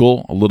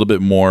vocal, a little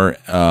bit more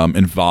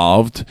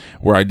involved,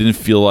 where I didn't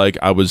feel like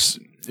it was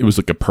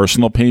like a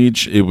personal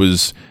page. It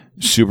was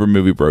Super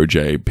Movie Bro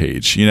J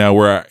page,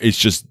 where it's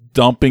just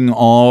dumping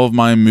all of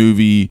my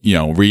movie,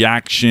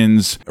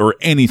 reactions or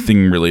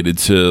anything related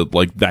to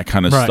like that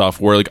kind of stuff,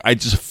 where like I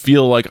just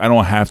feel like I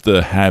don't have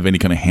to have any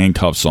kind of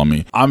handcuffs on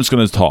me. I'm just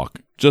going to talk.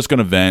 Just going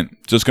to vent,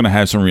 just going to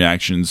have some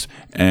reactions,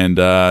 and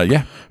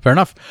yeah. Fair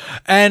enough.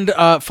 And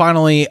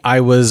finally,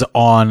 I was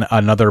on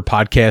another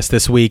podcast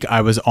this week.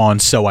 I was on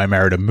So I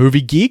Married a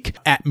Movie Geek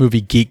at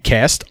Movie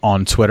Geekcast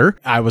on Twitter.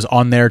 I was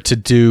on there to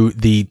do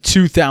the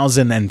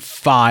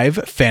 2005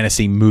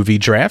 fantasy movie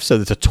draft. So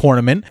it's a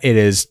tournament. It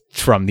is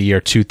from the year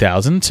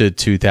 2000 to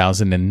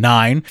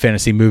 2009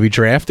 fantasy movie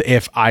draft.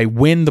 If I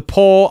win the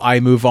poll,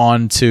 I move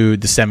on to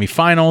the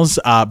semifinals.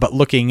 But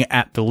looking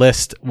at the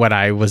list when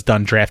I was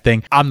done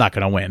drafting, I'm not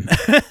going to win,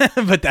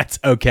 but that's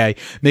okay.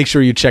 Make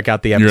sure you check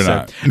out the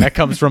episode. That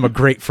comes from a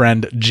great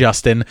friend,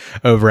 Justin,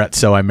 over at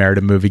So I Married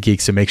a Movie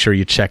Geek. So make sure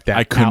you check that out.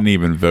 I couldn't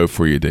even vote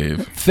for you,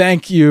 Dave.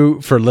 Thank you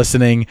for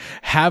listening.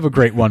 Have a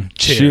great one.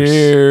 Cheers.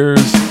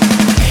 Cheers.